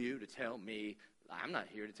 Who are you to tell me? I'm not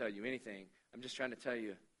here to tell you anything. I'm just trying to tell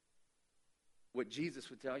you what Jesus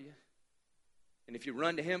would tell you. And if you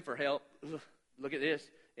run to Him for help, look at this.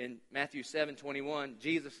 In Matthew 7:21,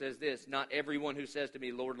 Jesus says this, not everyone who says to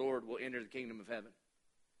me, Lord, Lord, will enter the kingdom of heaven.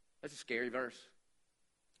 That's a scary verse.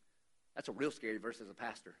 That's a real scary verse as a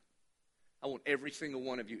pastor. I want every single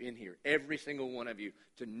one of you in here, every single one of you,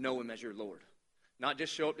 to know Him as your Lord. Not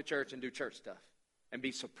just show up to church and do church stuff and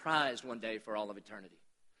be surprised one day for all of eternity.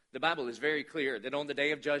 The Bible is very clear that on the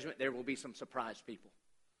day of judgment, there will be some surprised people.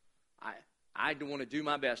 I want to do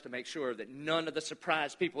my best to make sure that none of the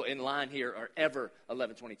surprised people in line here are ever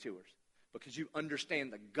 1122ers. because you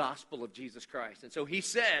understand the gospel of Jesus Christ. And so he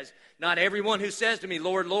says, not everyone who says to me,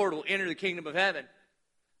 Lord, Lord, will enter the kingdom of heaven,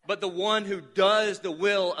 but the one who does the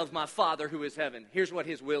will of my Father who is heaven. Here's what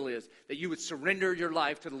his will is, that you would surrender your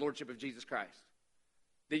life to the lordship of Jesus Christ.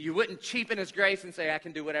 That you wouldn't cheapen his grace and say, I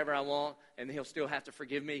can do whatever I want, and he'll still have to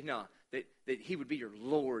forgive me. No, that he would be your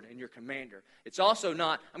Lord and your commander. It's also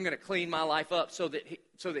not, I'm going to clean my life up so that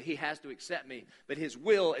he has to accept me. But his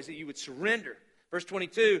will is that you would surrender. Verse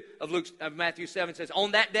 22 of Matthew 7 says,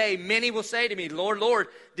 on that day many will say to me, Lord, Lord,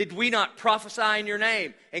 did we not prophesy in your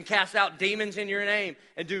name and cast out demons in your name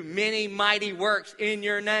and do many mighty works in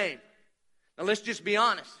your name? Now let's just be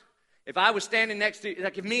honest. If I was standing next to,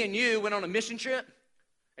 like if me and you went on a mission trip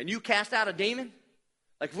and you cast out a demon,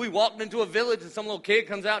 like if we walked into a village and some little kid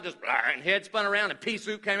comes out just and head spun around and pea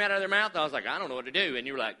soup came out of their mouth, I was like, I don't know what to do. And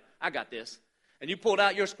you were like, I got this. And you pulled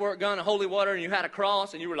out your squirt gun of holy water and you had a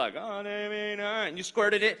cross and you were like, oh, and you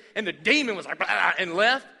squirted it and the demon was like, and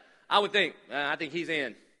left. I would think, I think he's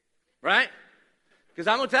in, right? Because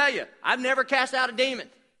I'm going to tell you, I've never cast out a demon.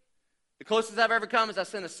 The closest I've ever come is I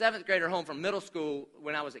sent a 7th grader home from middle school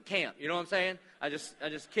when I was at camp. You know what I'm saying? I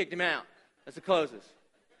just kicked him out. That's the closest.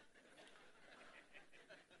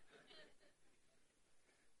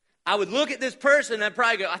 I would look at this person and I'd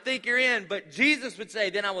probably go, I think you're in. But Jesus would say,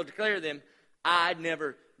 then I will declare to them, I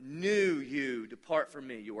never knew you. Depart from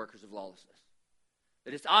me, you workers of lawlessness.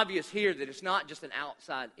 That it's obvious here that it's not just an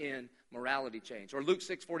outside-in morality change. Or Luke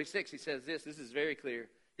 6:46, he says this. This is very clear.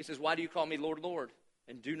 He says, why do you call me Lord, Lord,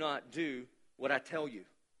 and do not do what I tell you?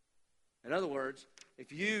 In other words,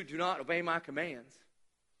 if you do not obey my commands,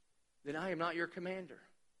 then I am not your commander.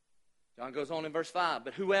 John goes on in verse 5,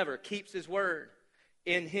 but whoever keeps his word,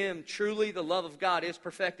 in him truly the love of God is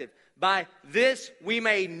perfected. By this we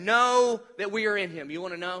may know that we are in him. You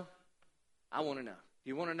want to know? I want to know. Do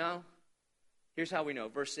you want to know? Here's how we know.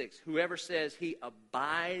 Verse 6. Whoever says he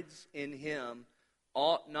abides in him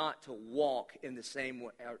ought not to walk in the same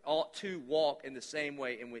way, or ought to walk in the same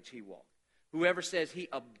way in which he walked. Whoever says he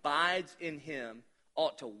abides in him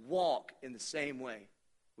ought to walk in the same way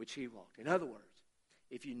which he walked. In other words,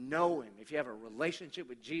 if you know him, if you have a relationship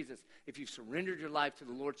with Jesus, if you've surrendered your life to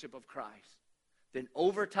the lordship of Christ, then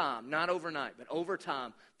over time, not overnight, but over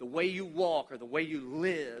time, the way you walk or the way you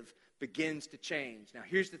live begins to change. Now,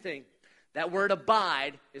 here's the thing. That word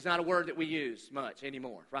abide is not a word that we use much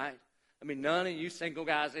anymore, right? I mean, none of you single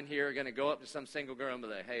guys in here are going to go up to some single girl and be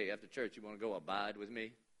like, hey, after church, you want to go abide with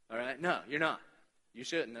me? All right? No, you're not. You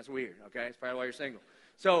shouldn't. That's weird, okay? That's probably why you're single.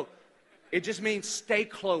 So it just means stay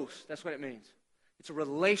close. That's what it means. It's a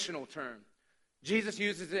relational term. Jesus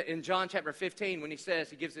uses it in John chapter 15 when he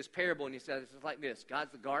gives this parable, and he says it's like this.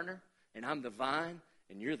 God's the gardener, and I'm the vine,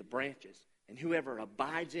 and you're the branches. And whoever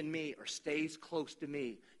abides in me or stays close to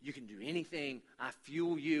me, you can do anything I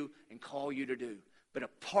fuel you and call you to do. But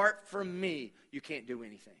apart from me, you can't do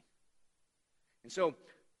anything. And so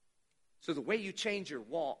the way you change your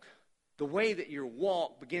walk, the way that your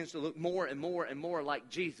walk begins to look more and more and more like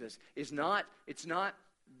Jesus it's not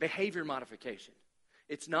behavior modification.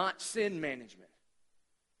 It's not sin management.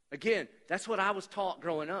 Again, that's what I was taught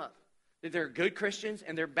growing up. That there are good Christians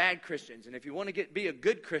and there are bad Christians. And if you want to be a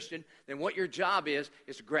good Christian, then what your job is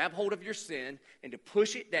to grab hold of your sin and to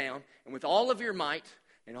push it down. And with all of your might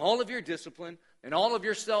and all of your discipline and all of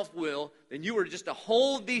your self-will, then you are just to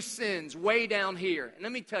hold these sins way down here. And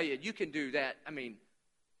let me tell you, you can do that. I mean,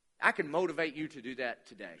 I can motivate you to do that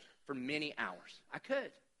today for many hours. I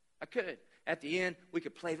could. At the end, we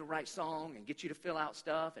could play the right song and get you to fill out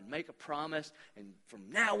stuff and make a promise. And from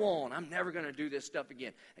now on, I'm never going to do this stuff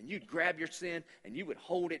again. And you'd grab your sin and you would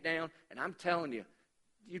hold it down. And I'm telling you,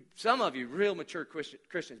 some of you real mature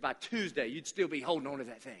Christians, by Tuesday, you'd still be holding on to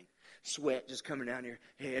that thing. Sweat just coming down your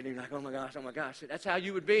head. And you're like, oh my gosh. That's how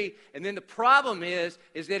you would be. And then the problem is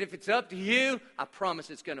that if it's up to you, I promise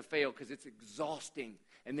it's going to fail because it's exhausting.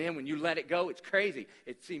 And then when you let it go, it's crazy.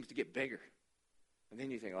 It seems to get bigger. And then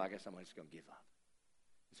you think, I guess I'm just going to give up.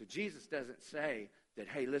 And so Jesus doesn't say that,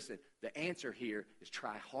 hey, listen, the answer here is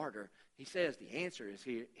try harder. He says the answer is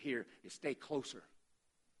here is stay closer.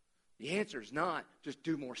 The answer is not just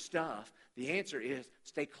do more stuff. The answer is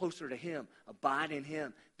stay closer to him, abide in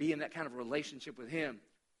him, be in that kind of relationship with him.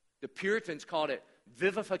 The Puritans called it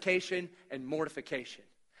vivification and mortification.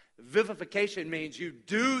 Vivification means you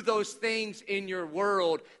do those things in your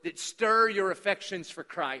world that stir your affections for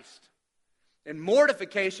Christ. And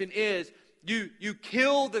mortification is you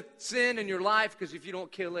kill the sin in your life because if you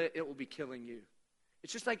don't kill it, it will be killing you.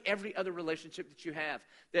 It's just like every other relationship that you have.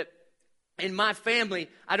 That in my family,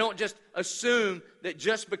 I don't just assume that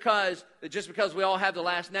just because we all have the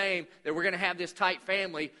last name, that we're going to have this tight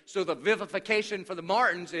family. So the vivification for the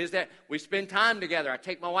Martins is that we spend time together. I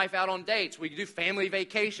take my wife out on dates. We do family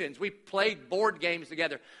vacations. We play board games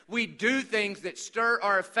together. We do things that stir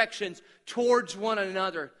our affections towards one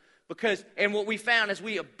another. And what we found as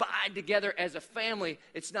we abide together as a family,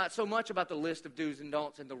 it's not so much about the list of do's and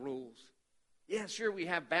don'ts and the rules. Yeah, sure, we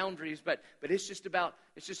have boundaries, but it's just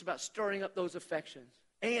about stirring up those affections.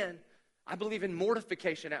 And I believe in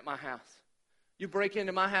mortification at my house. You break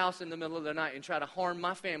into my house in the middle of the night and try to harm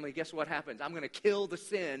my family, guess what happens? I'm going to kill the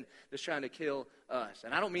sin that's trying to kill us.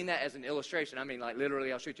 And I don't mean that as an illustration. I mean, like,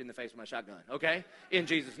 literally, I'll shoot you in the face with my shotgun, okay? In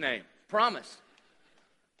Jesus' name. Promise.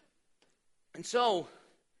 And so,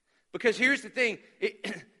 because here's the thing.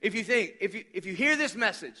 If you hear this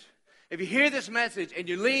message, and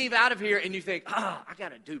you leave out of here and you think, I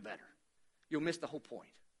got to do better, you'll miss the whole point.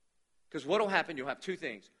 Because what will happen, you'll have two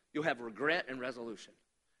things. You'll have regret and resolution.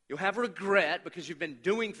 You'll have regret because you've been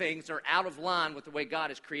doing things that are out of line with the way God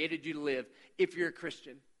has created you to live if you're a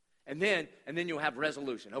Christian. And then you'll have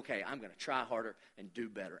resolution. Okay, I'm going to try harder and do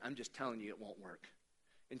better. I'm just telling you it won't work.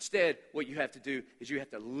 Instead, what you have to do is you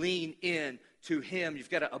have to lean in to Him. You've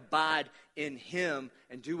got to abide in Him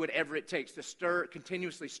and do whatever it takes to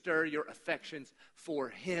continuously stir your affections for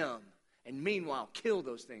Him. And meanwhile, kill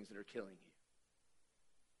those things that are killing you.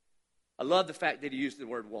 I love the fact that he used the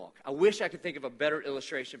word walk. I wish I could think of a better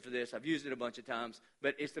illustration for this. I've used it a bunch of times,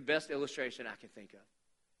 but it's the best illustration I can think of.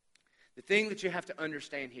 The thing that you have to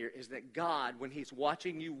understand here is that God, when He's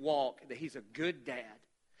watching you walk, that He's a good dad.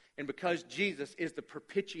 And because Jesus is the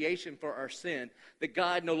propitiation for our sin, that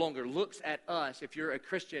God no longer looks at us, if you're a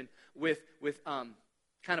Christian, with kind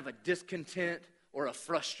of a discontent or a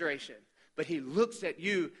frustration. But He looks at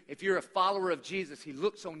you, if you're a follower of Jesus, He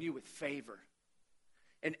looks on you with favor.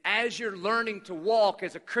 And as you're learning to walk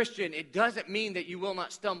as a Christian, it doesn't mean that you will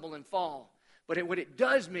not stumble and fall. But what it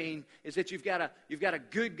does mean is that you've got a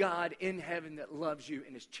good God in heaven that loves you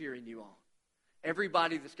and is cheering you on.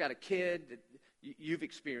 Everybody that's got a kid, you've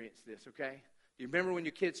experienced this, okay? Do you remember when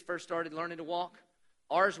your kids first started learning to walk?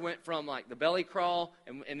 Ours went from like the belly crawl,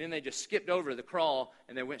 and then they just skipped over the crawl,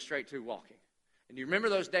 and they went straight to walking. And do you remember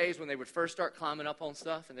those days when they would first start climbing up on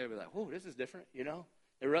stuff, and they would be like, "Oh, this is different," you know?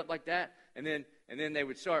 They were up like that, and then they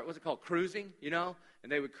would start, what's it called, cruising, you know?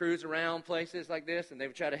 And they would cruise around places like this, and they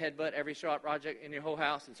would try to headbutt every sharp object in your whole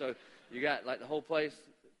house, and so you got like the whole place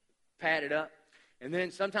padded up. And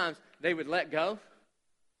then sometimes they would let go,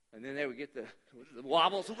 and then they would get the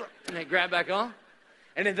wobbles, and they'd grab back on.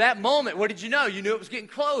 And at that moment, what did you know? You knew it was getting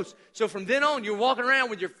close. So from then on, you're walking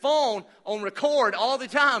around with your phone on record all the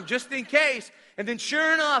time, just in case. And then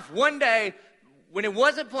sure enough, one day, when it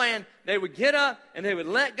wasn't planned, they would get up and they would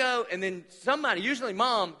let go, and then somebody, usually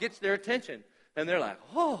mom, gets their attention, and they're like,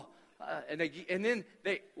 "Oh!"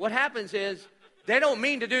 What happens is they don't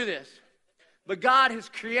mean to do this, but God has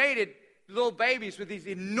created little babies with these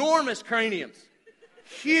enormous craniums,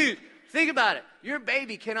 huge. Think about it. Your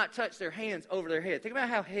baby cannot touch their hands over their head. Think about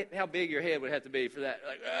how big your head would have to be for that.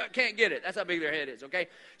 Like, can't get it. That's how big their head is, okay?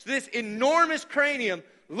 So this enormous cranium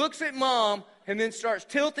looks at mom and then starts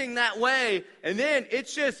tilting that way, and then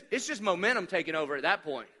it's just momentum taking over at that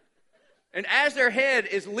point. And as their head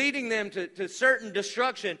is leading them to certain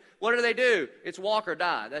destruction, what do? It's walk or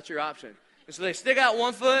die. That's your option. And so they stick out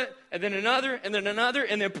one foot, and then another, and then another,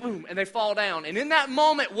 and then boom, and they fall down. And in that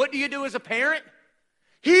moment, what do you do as a parent?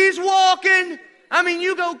 He's walking. I mean,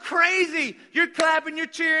 you go crazy. You're clapping, you're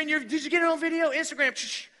cheering. Did you get it on video? Instagram,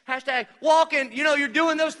 hashtag walking. You know, you're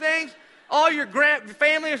doing those things. All your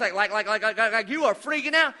family is like you are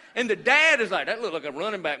freaking out. And the dad is like, that looked like a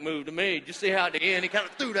running back move to me. Just see how at the end he kind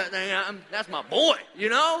of threw that thing out. That's my boy, you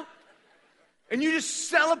know? And you just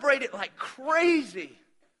celebrate it like crazy.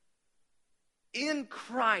 In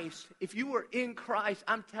Christ, if you are in Christ,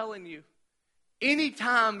 I'm telling you,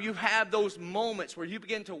 anytime you have those moments where you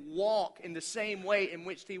begin to walk in the same way in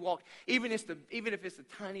which He walked, even if it's the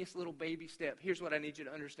tiniest little baby step, here's what I need you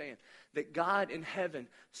to understand. That God in heaven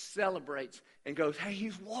celebrates and goes, hey,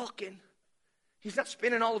 he's walking. He's not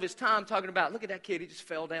spending all of his time talking about, look at that kid, he just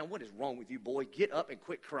fell down. What is wrong with you, boy? Get up and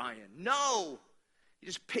quit crying. No. He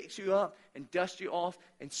just picks you up and dusts you off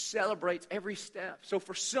and celebrates every step. So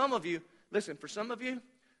for some of you, listen,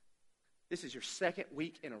 this is your second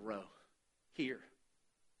week in a row here.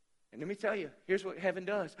 And let me tell you, here's what heaven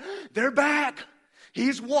does. They're back.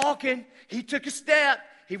 He's walking. He took a step.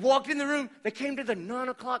 He walked in the room. They came to the 9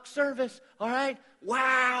 o'clock service. All right?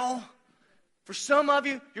 Wow. For some of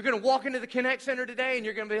you, you're going to walk into the Connect Center today and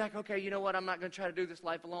you're going to be like, okay, you know what? I'm not going to try to do this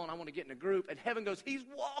life alone. I want to get in a group. And heaven goes, he's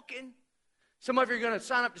walking. Some of you are going to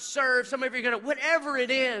sign up to serve. Some of you are going to, whatever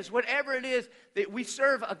it is that we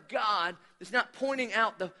serve a God that's not pointing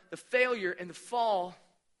out the failure and the fall,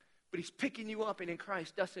 but he's picking you up and in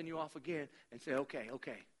Christ dusting you off again and say, okay,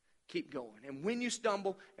 keep going. And when you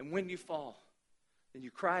stumble and when you fall, then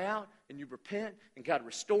you cry out and you repent and God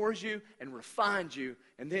restores you and refines you.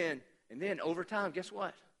 And then over time, guess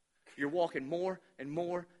what? You're walking more and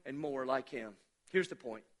more and more like him. Here's the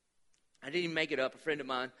point. I didn't even make it up. A friend of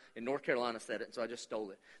mine in North Carolina said it, so I just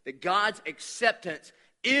stole it. That God's acceptance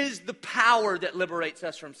is the power that liberates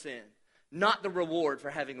us from sin, not the reward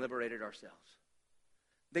for having liberated ourselves.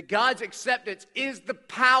 That God's acceptance is the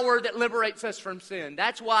power that liberates us from sin.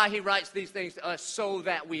 That's why he writes these things to us, so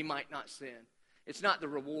that we might not sin. It's not the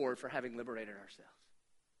reward for having liberated ourselves.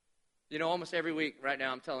 You know, almost every week right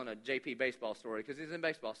now I'm telling a JP baseball story because he's in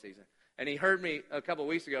baseball season. And he heard me a couple of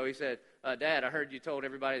weeks ago. He said, Dad, I heard you told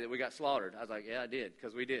everybody that we got slaughtered. I was like, yeah, I did,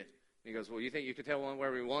 because we did. And he goes, well, you think you could tell one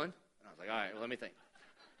where we won? And I was like, all right, well, let me think.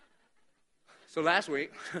 So last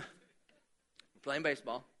week, we're playing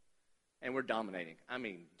baseball, and we're dominating. I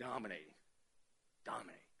mean, dominating.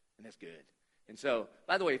 And that's good. And so,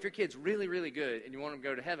 by the way, if your kid's really, really good and you want them to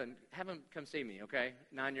go to heaven, have them come see me, okay?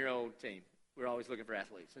 9-year-old team. We're always looking for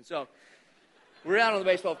athletes. And so we're out on the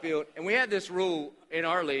baseball field, and we have this rule in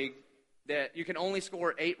our league that you can only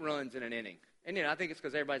score 8 runs in an inning. And, you know, I think it's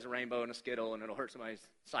because everybody's a rainbow and a skittle, and it'll hurt somebody's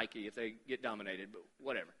psyche if they get dominated, but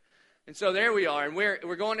whatever. And so there we are, and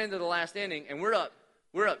we're going into the last inning, and we're up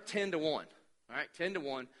 10-1. All right,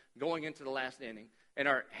 10-1 going into the last inning. And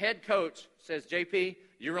our head coach says, JP,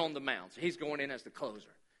 you're on the mound. So he's going in as the closer.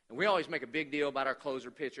 And we always make a big deal about our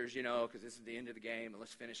closer pitchers, you know, because this is the end of the game, and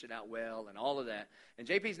let's finish it out well and all of that. And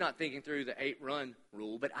JP's not thinking through the 8-run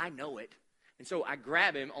rule, but I know it. And so I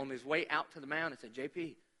grab him on his way out to the mound and said,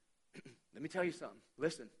 JP, let me tell you something.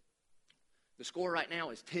 Listen, the score right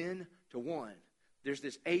now is 10-1. There's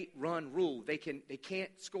this 8-run rule. They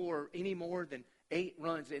can't score any more than 8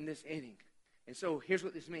 runs in this inning. And so here's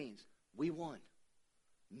what this means. We won.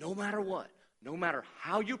 No matter what, no matter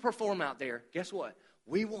how you perform out there, guess what?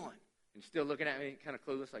 We won. And you're still looking at me kind of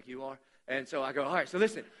clueless like you are. And so I go, all right, so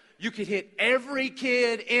listen, you could hit every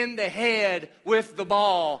kid in the head with the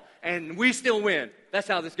ball, and we still win. That's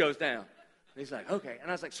how this goes down. And he's like, okay. And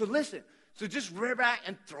I was like, so listen, so just rear back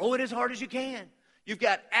and throw it as hard as you can. You've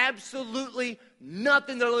got absolutely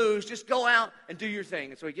nothing to lose. Just go out and do your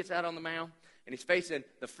thing. And so he gets out on the mound, and he's facing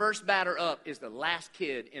the first batter up is the last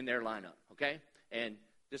kid in their lineup, okay? And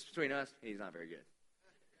just between us, he's not very good.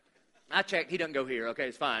 I checked. He doesn't go here, okay?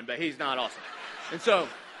 It's fine, but he's not awesome. And so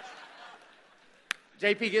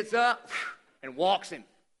JP gets up and walks him.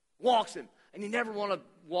 And you never want to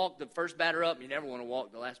walk the first batter up. You never want to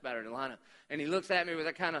walk the last batter in the lineup. And he looks at me with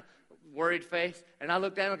that kind of worried face. And I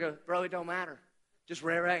look down and go, bro, it don't matter. Just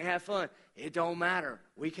rear back and have fun. It don't matter.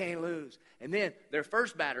 We can't lose. And then their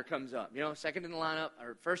first batter comes up. You know, second in the lineup,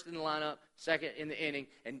 or first in the lineup, second in the inning.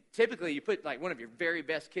 And typically you put like one of your very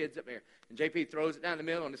best kids up there. And JP throws it down the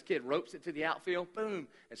middle, and this kid ropes it to the outfield. Boom.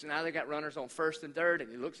 And so now they got runners on first and third. And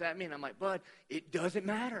he looks at me, and I'm like, bud, it doesn't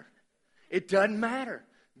matter. It doesn't matter.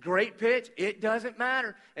 Great pitch. It doesn't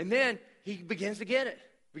matter. And then he begins to get it.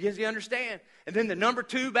 Begins to understand. And then the number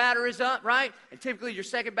 2 batter is up, right? And typically your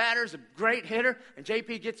second batter is a great hitter. And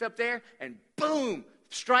JP gets up there and boom,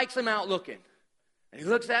 strikes him out looking. And he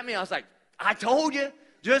looks at me. I was like, I told you,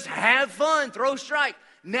 just have fun, throw strike.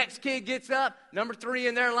 Next kid gets up, number 3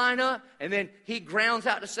 in their lineup. And then he grounds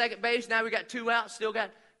out to second base. Now we got 2 outs, still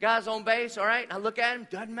got guys on base, all right? And I look at him,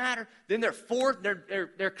 doesn't matter. Then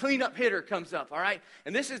their cleanup hitter comes up, all right?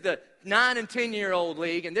 And this is the 9 and 10-year-old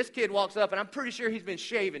league, and this kid walks up, and I'm pretty sure he's been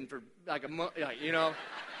shaving for like a month, you know?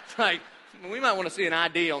 It's like, we might want to see an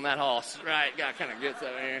ID on that hoss, right? Guy kind of gets up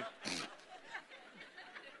there.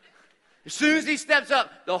 As soon as he steps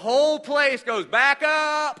up, the whole place goes back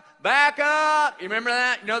up, back up. You remember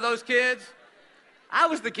that? You know those kids? I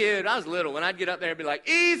was the kid. I was little. When I'd get up there and be like,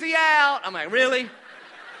 easy out. I'm like, really?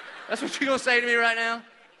 That's what you're going to say to me right now?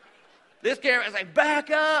 This kid is like, back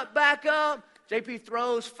up, back up. JP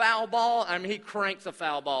throws foul ball. I mean, he cranks a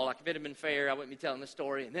foul ball. Like if it had been fair, I wouldn't be telling this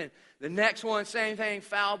story. And then the next one, same thing,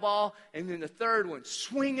 foul ball. And then the third one,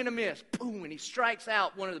 swing and a miss. Boom, and he strikes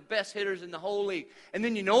out one of the best hitters in the whole league. And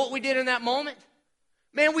then you know what we did in that moment?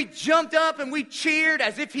 Man, we jumped up and we cheered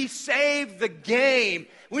as if he saved the game.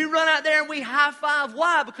 We run out there and we high-five.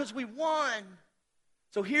 Why? Because we won.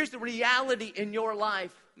 So here's the reality in your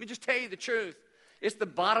life. Let me just tell you the truth. It's the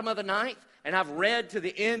bottom of the ninth, and I've read to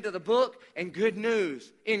the end of the book, and good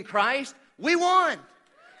news. In Christ, we won.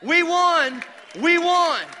 We won. We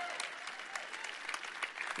won.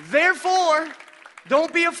 Therefore,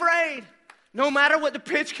 don't be afraid. No matter what the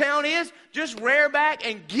pitch count is, just rear back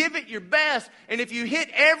and give it your best. And if you hit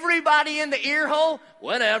everybody in the ear hole,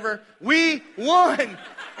 whatever, we won.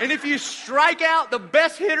 And if you strike out the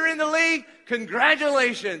best hitter in the league,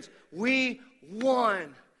 congratulations, we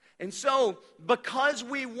won. And so, because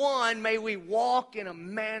we won, may we walk in a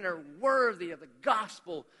manner worthy of the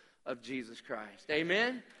gospel of Jesus Christ.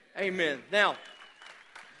 Amen? Amen. Now,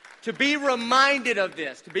 to be reminded of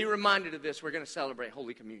this, we're going to celebrate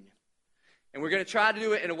Holy Communion. And we're going to try to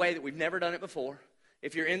do it in a way that we've never done it before.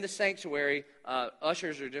 If you're in the sanctuary,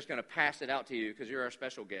 ushers are just going to pass it out to you because you're our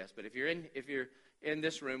special guest. But if you're in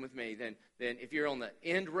this room with me, then if you're on the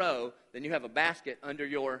end row, then you have a basket under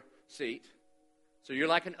your seat. So you're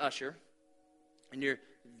like an usher, and you're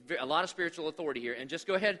a lot of spiritual authority here. And just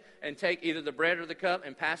go ahead and take either the bread or the cup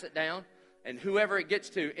and pass it down. And whoever it gets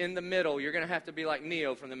to in the middle, you're going to have to be like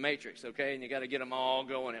Neo from the Matrix, okay? And you got to get them all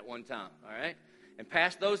going at one time, all right? And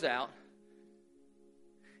pass those out.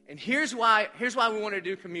 And here's why we want to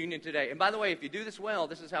do communion today. And by the way, if you do this well,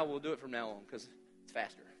 this is how we'll do it from now on because it's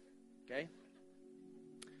faster, okay?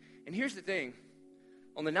 And here's the thing.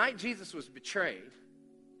 On the night Jesus was betrayed,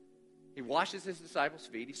 he washes his disciples'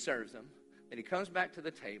 feet, he serves them, and he comes back to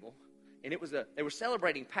the table. And they were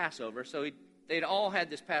celebrating Passover, so they'd all had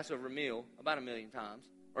this Passover meal about 1 million times,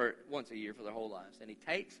 or once a year for their whole lives. And he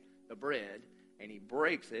takes the bread, and he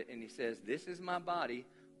breaks it, and he says, "This is my body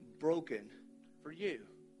broken for you."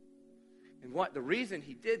 And the reason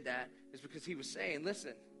he did that is because he was saying,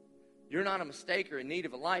 listen, you're not a mistaker in need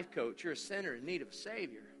of a life coach. You're a sinner in need of a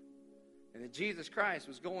Savior. And that Jesus Christ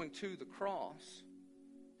was going to the cross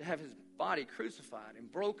to have his body crucified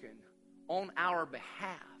and broken on our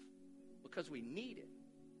behalf because we need it.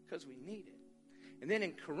 Because we need it. And then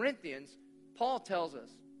in Corinthians, Paul tells us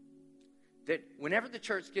that whenever the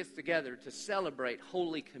church gets together to celebrate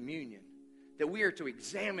Holy Communion, that we are to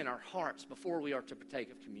examine our hearts before we are to partake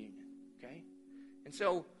of communion. Okay? And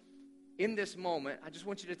so, in this moment, I just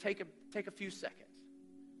want you to take a few seconds.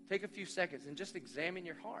 Take a few seconds and just examine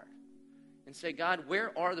your heart. And say, God,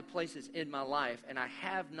 where are the places in my life and I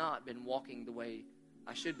have not been walking the way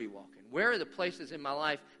I should be walking? Where are the places in my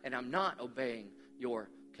life and I'm not obeying your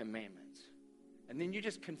commandments? And then you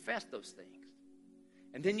just confess those things.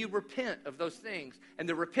 And then you repent of those things. And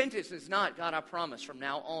the repentance is not, God, I promise from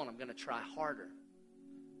now on I'm going to try harder.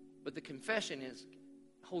 But the confession is,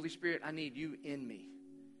 Holy Spirit, I need you in me.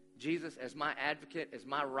 Jesus, as my advocate, as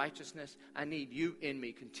my righteousness, I need you in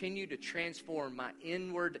me. Continue to transform my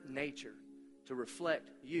inward nature to reflect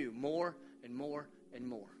you more and more and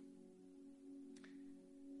more.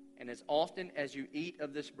 And as often as you eat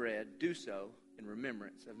of this bread, do so in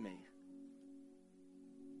remembrance of me.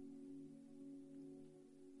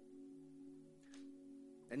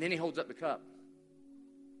 And then he holds up the cup.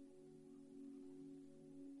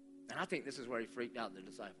 And I think this is where he freaked out the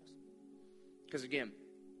disciples. Because again,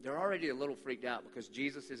 they're already a little freaked out because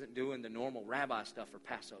Jesus isn't doing the normal rabbi stuff for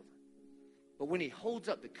Passover. But when he holds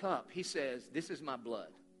up the cup, he says, "This is my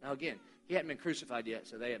blood." Now again, he hadn't been crucified yet,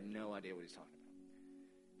 so they have no idea what he's talking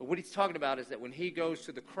about. But what he's talking about is that when he goes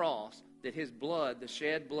to the cross, that his blood, the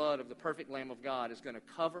shed blood of the perfect Lamb of God, is going to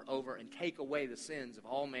cover over and take away the sins of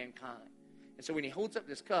all mankind. And so when he holds up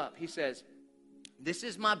this cup, he says, "This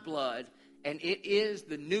is my blood, and it is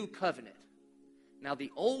the new covenant." Now,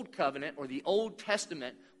 the old covenant or the Old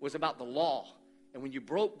Testament was about the law. And when you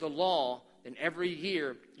broke the law, then every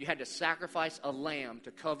year you had to sacrifice a lamb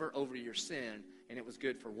to cover over your sin, and it was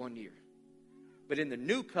good for 1 year. But in the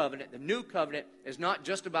new covenant is not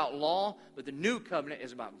just about law, but the new covenant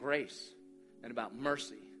is about grace and about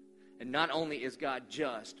mercy. And not only is God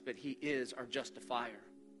just, but he is our justifier.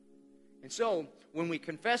 And so, when we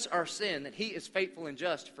confess our sin, that he is faithful and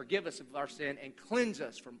just to forgive us of our sin and cleanse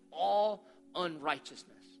us from all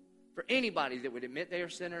unrighteousness. For anybody that would admit they are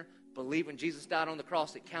a sinner, believe when Jesus died on the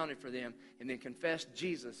cross, it counted for them, and then confess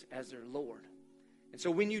Jesus as their Lord. And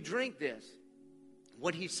so when you drink this,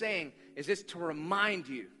 what he's saying is this to remind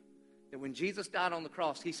you that when Jesus died on the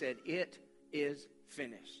cross, he said, "It is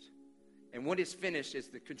finished." And what is finished is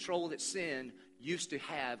the control that sin used to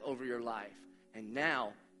have over your life. And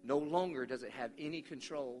now, no longer does it have any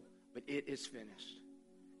control, but it is finished.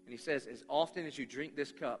 And he says, as often as you drink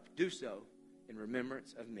this cup, do so in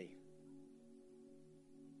remembrance of me.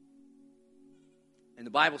 And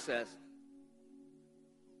the Bible says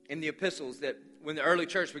in the epistles that when the early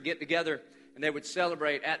church would get together and they would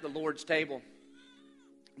celebrate at the Lord's table,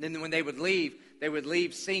 and then when they would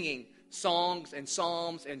leave singing songs and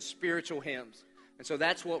psalms and spiritual hymns. And so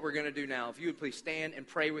that's what we're going to do now. If you would please stand and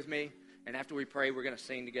pray with me. And after we pray, we're going to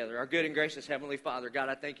sing together. Our good and gracious Heavenly Father, God,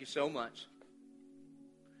 I thank you so much.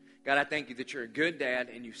 God, I thank you that you're a good dad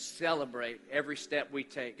and you celebrate every step we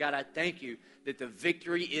take. God, I thank you that the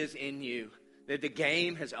victory is in you, that the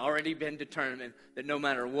game has already been determined, that no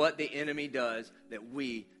matter what the enemy does, that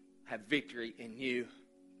we have victory in you.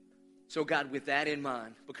 So, God, with that in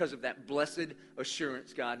mind, because of that blessed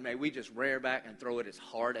assurance, God, may we just rear back and throw it as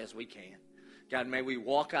hard as we can. God, may we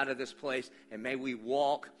walk out of this place, and may we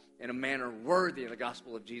walk in a manner worthy of the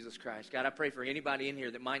gospel of Jesus Christ. God, I pray for anybody in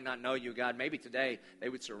here that might not know you, God, maybe today they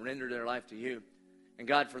would surrender their life to you. And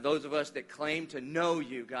God, for those of us that claim to know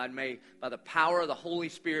you, God, may by the power of the Holy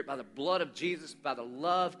Spirit, by the blood of Jesus, by the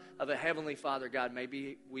love of a Heavenly Father, God, may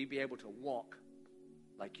we be able to walk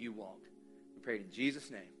like you walked. We pray in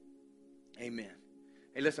Jesus' name. Amen.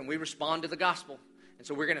 Hey, listen, we respond to the gospel. And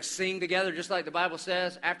so we're going to sing together just like the Bible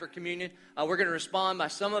says after communion. We're going to respond by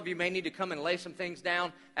some of you may need to come and lay some things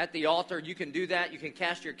down at the altar. You can do that. You can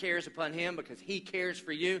cast your cares upon him because he cares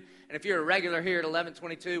for you. And if you're a regular here at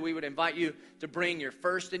 1122, we would invite you to bring your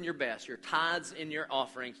first and your best, your tithes and your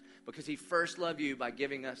offerings, because he first loved you by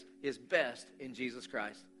giving us his best in Jesus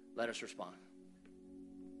Christ. Let us respond.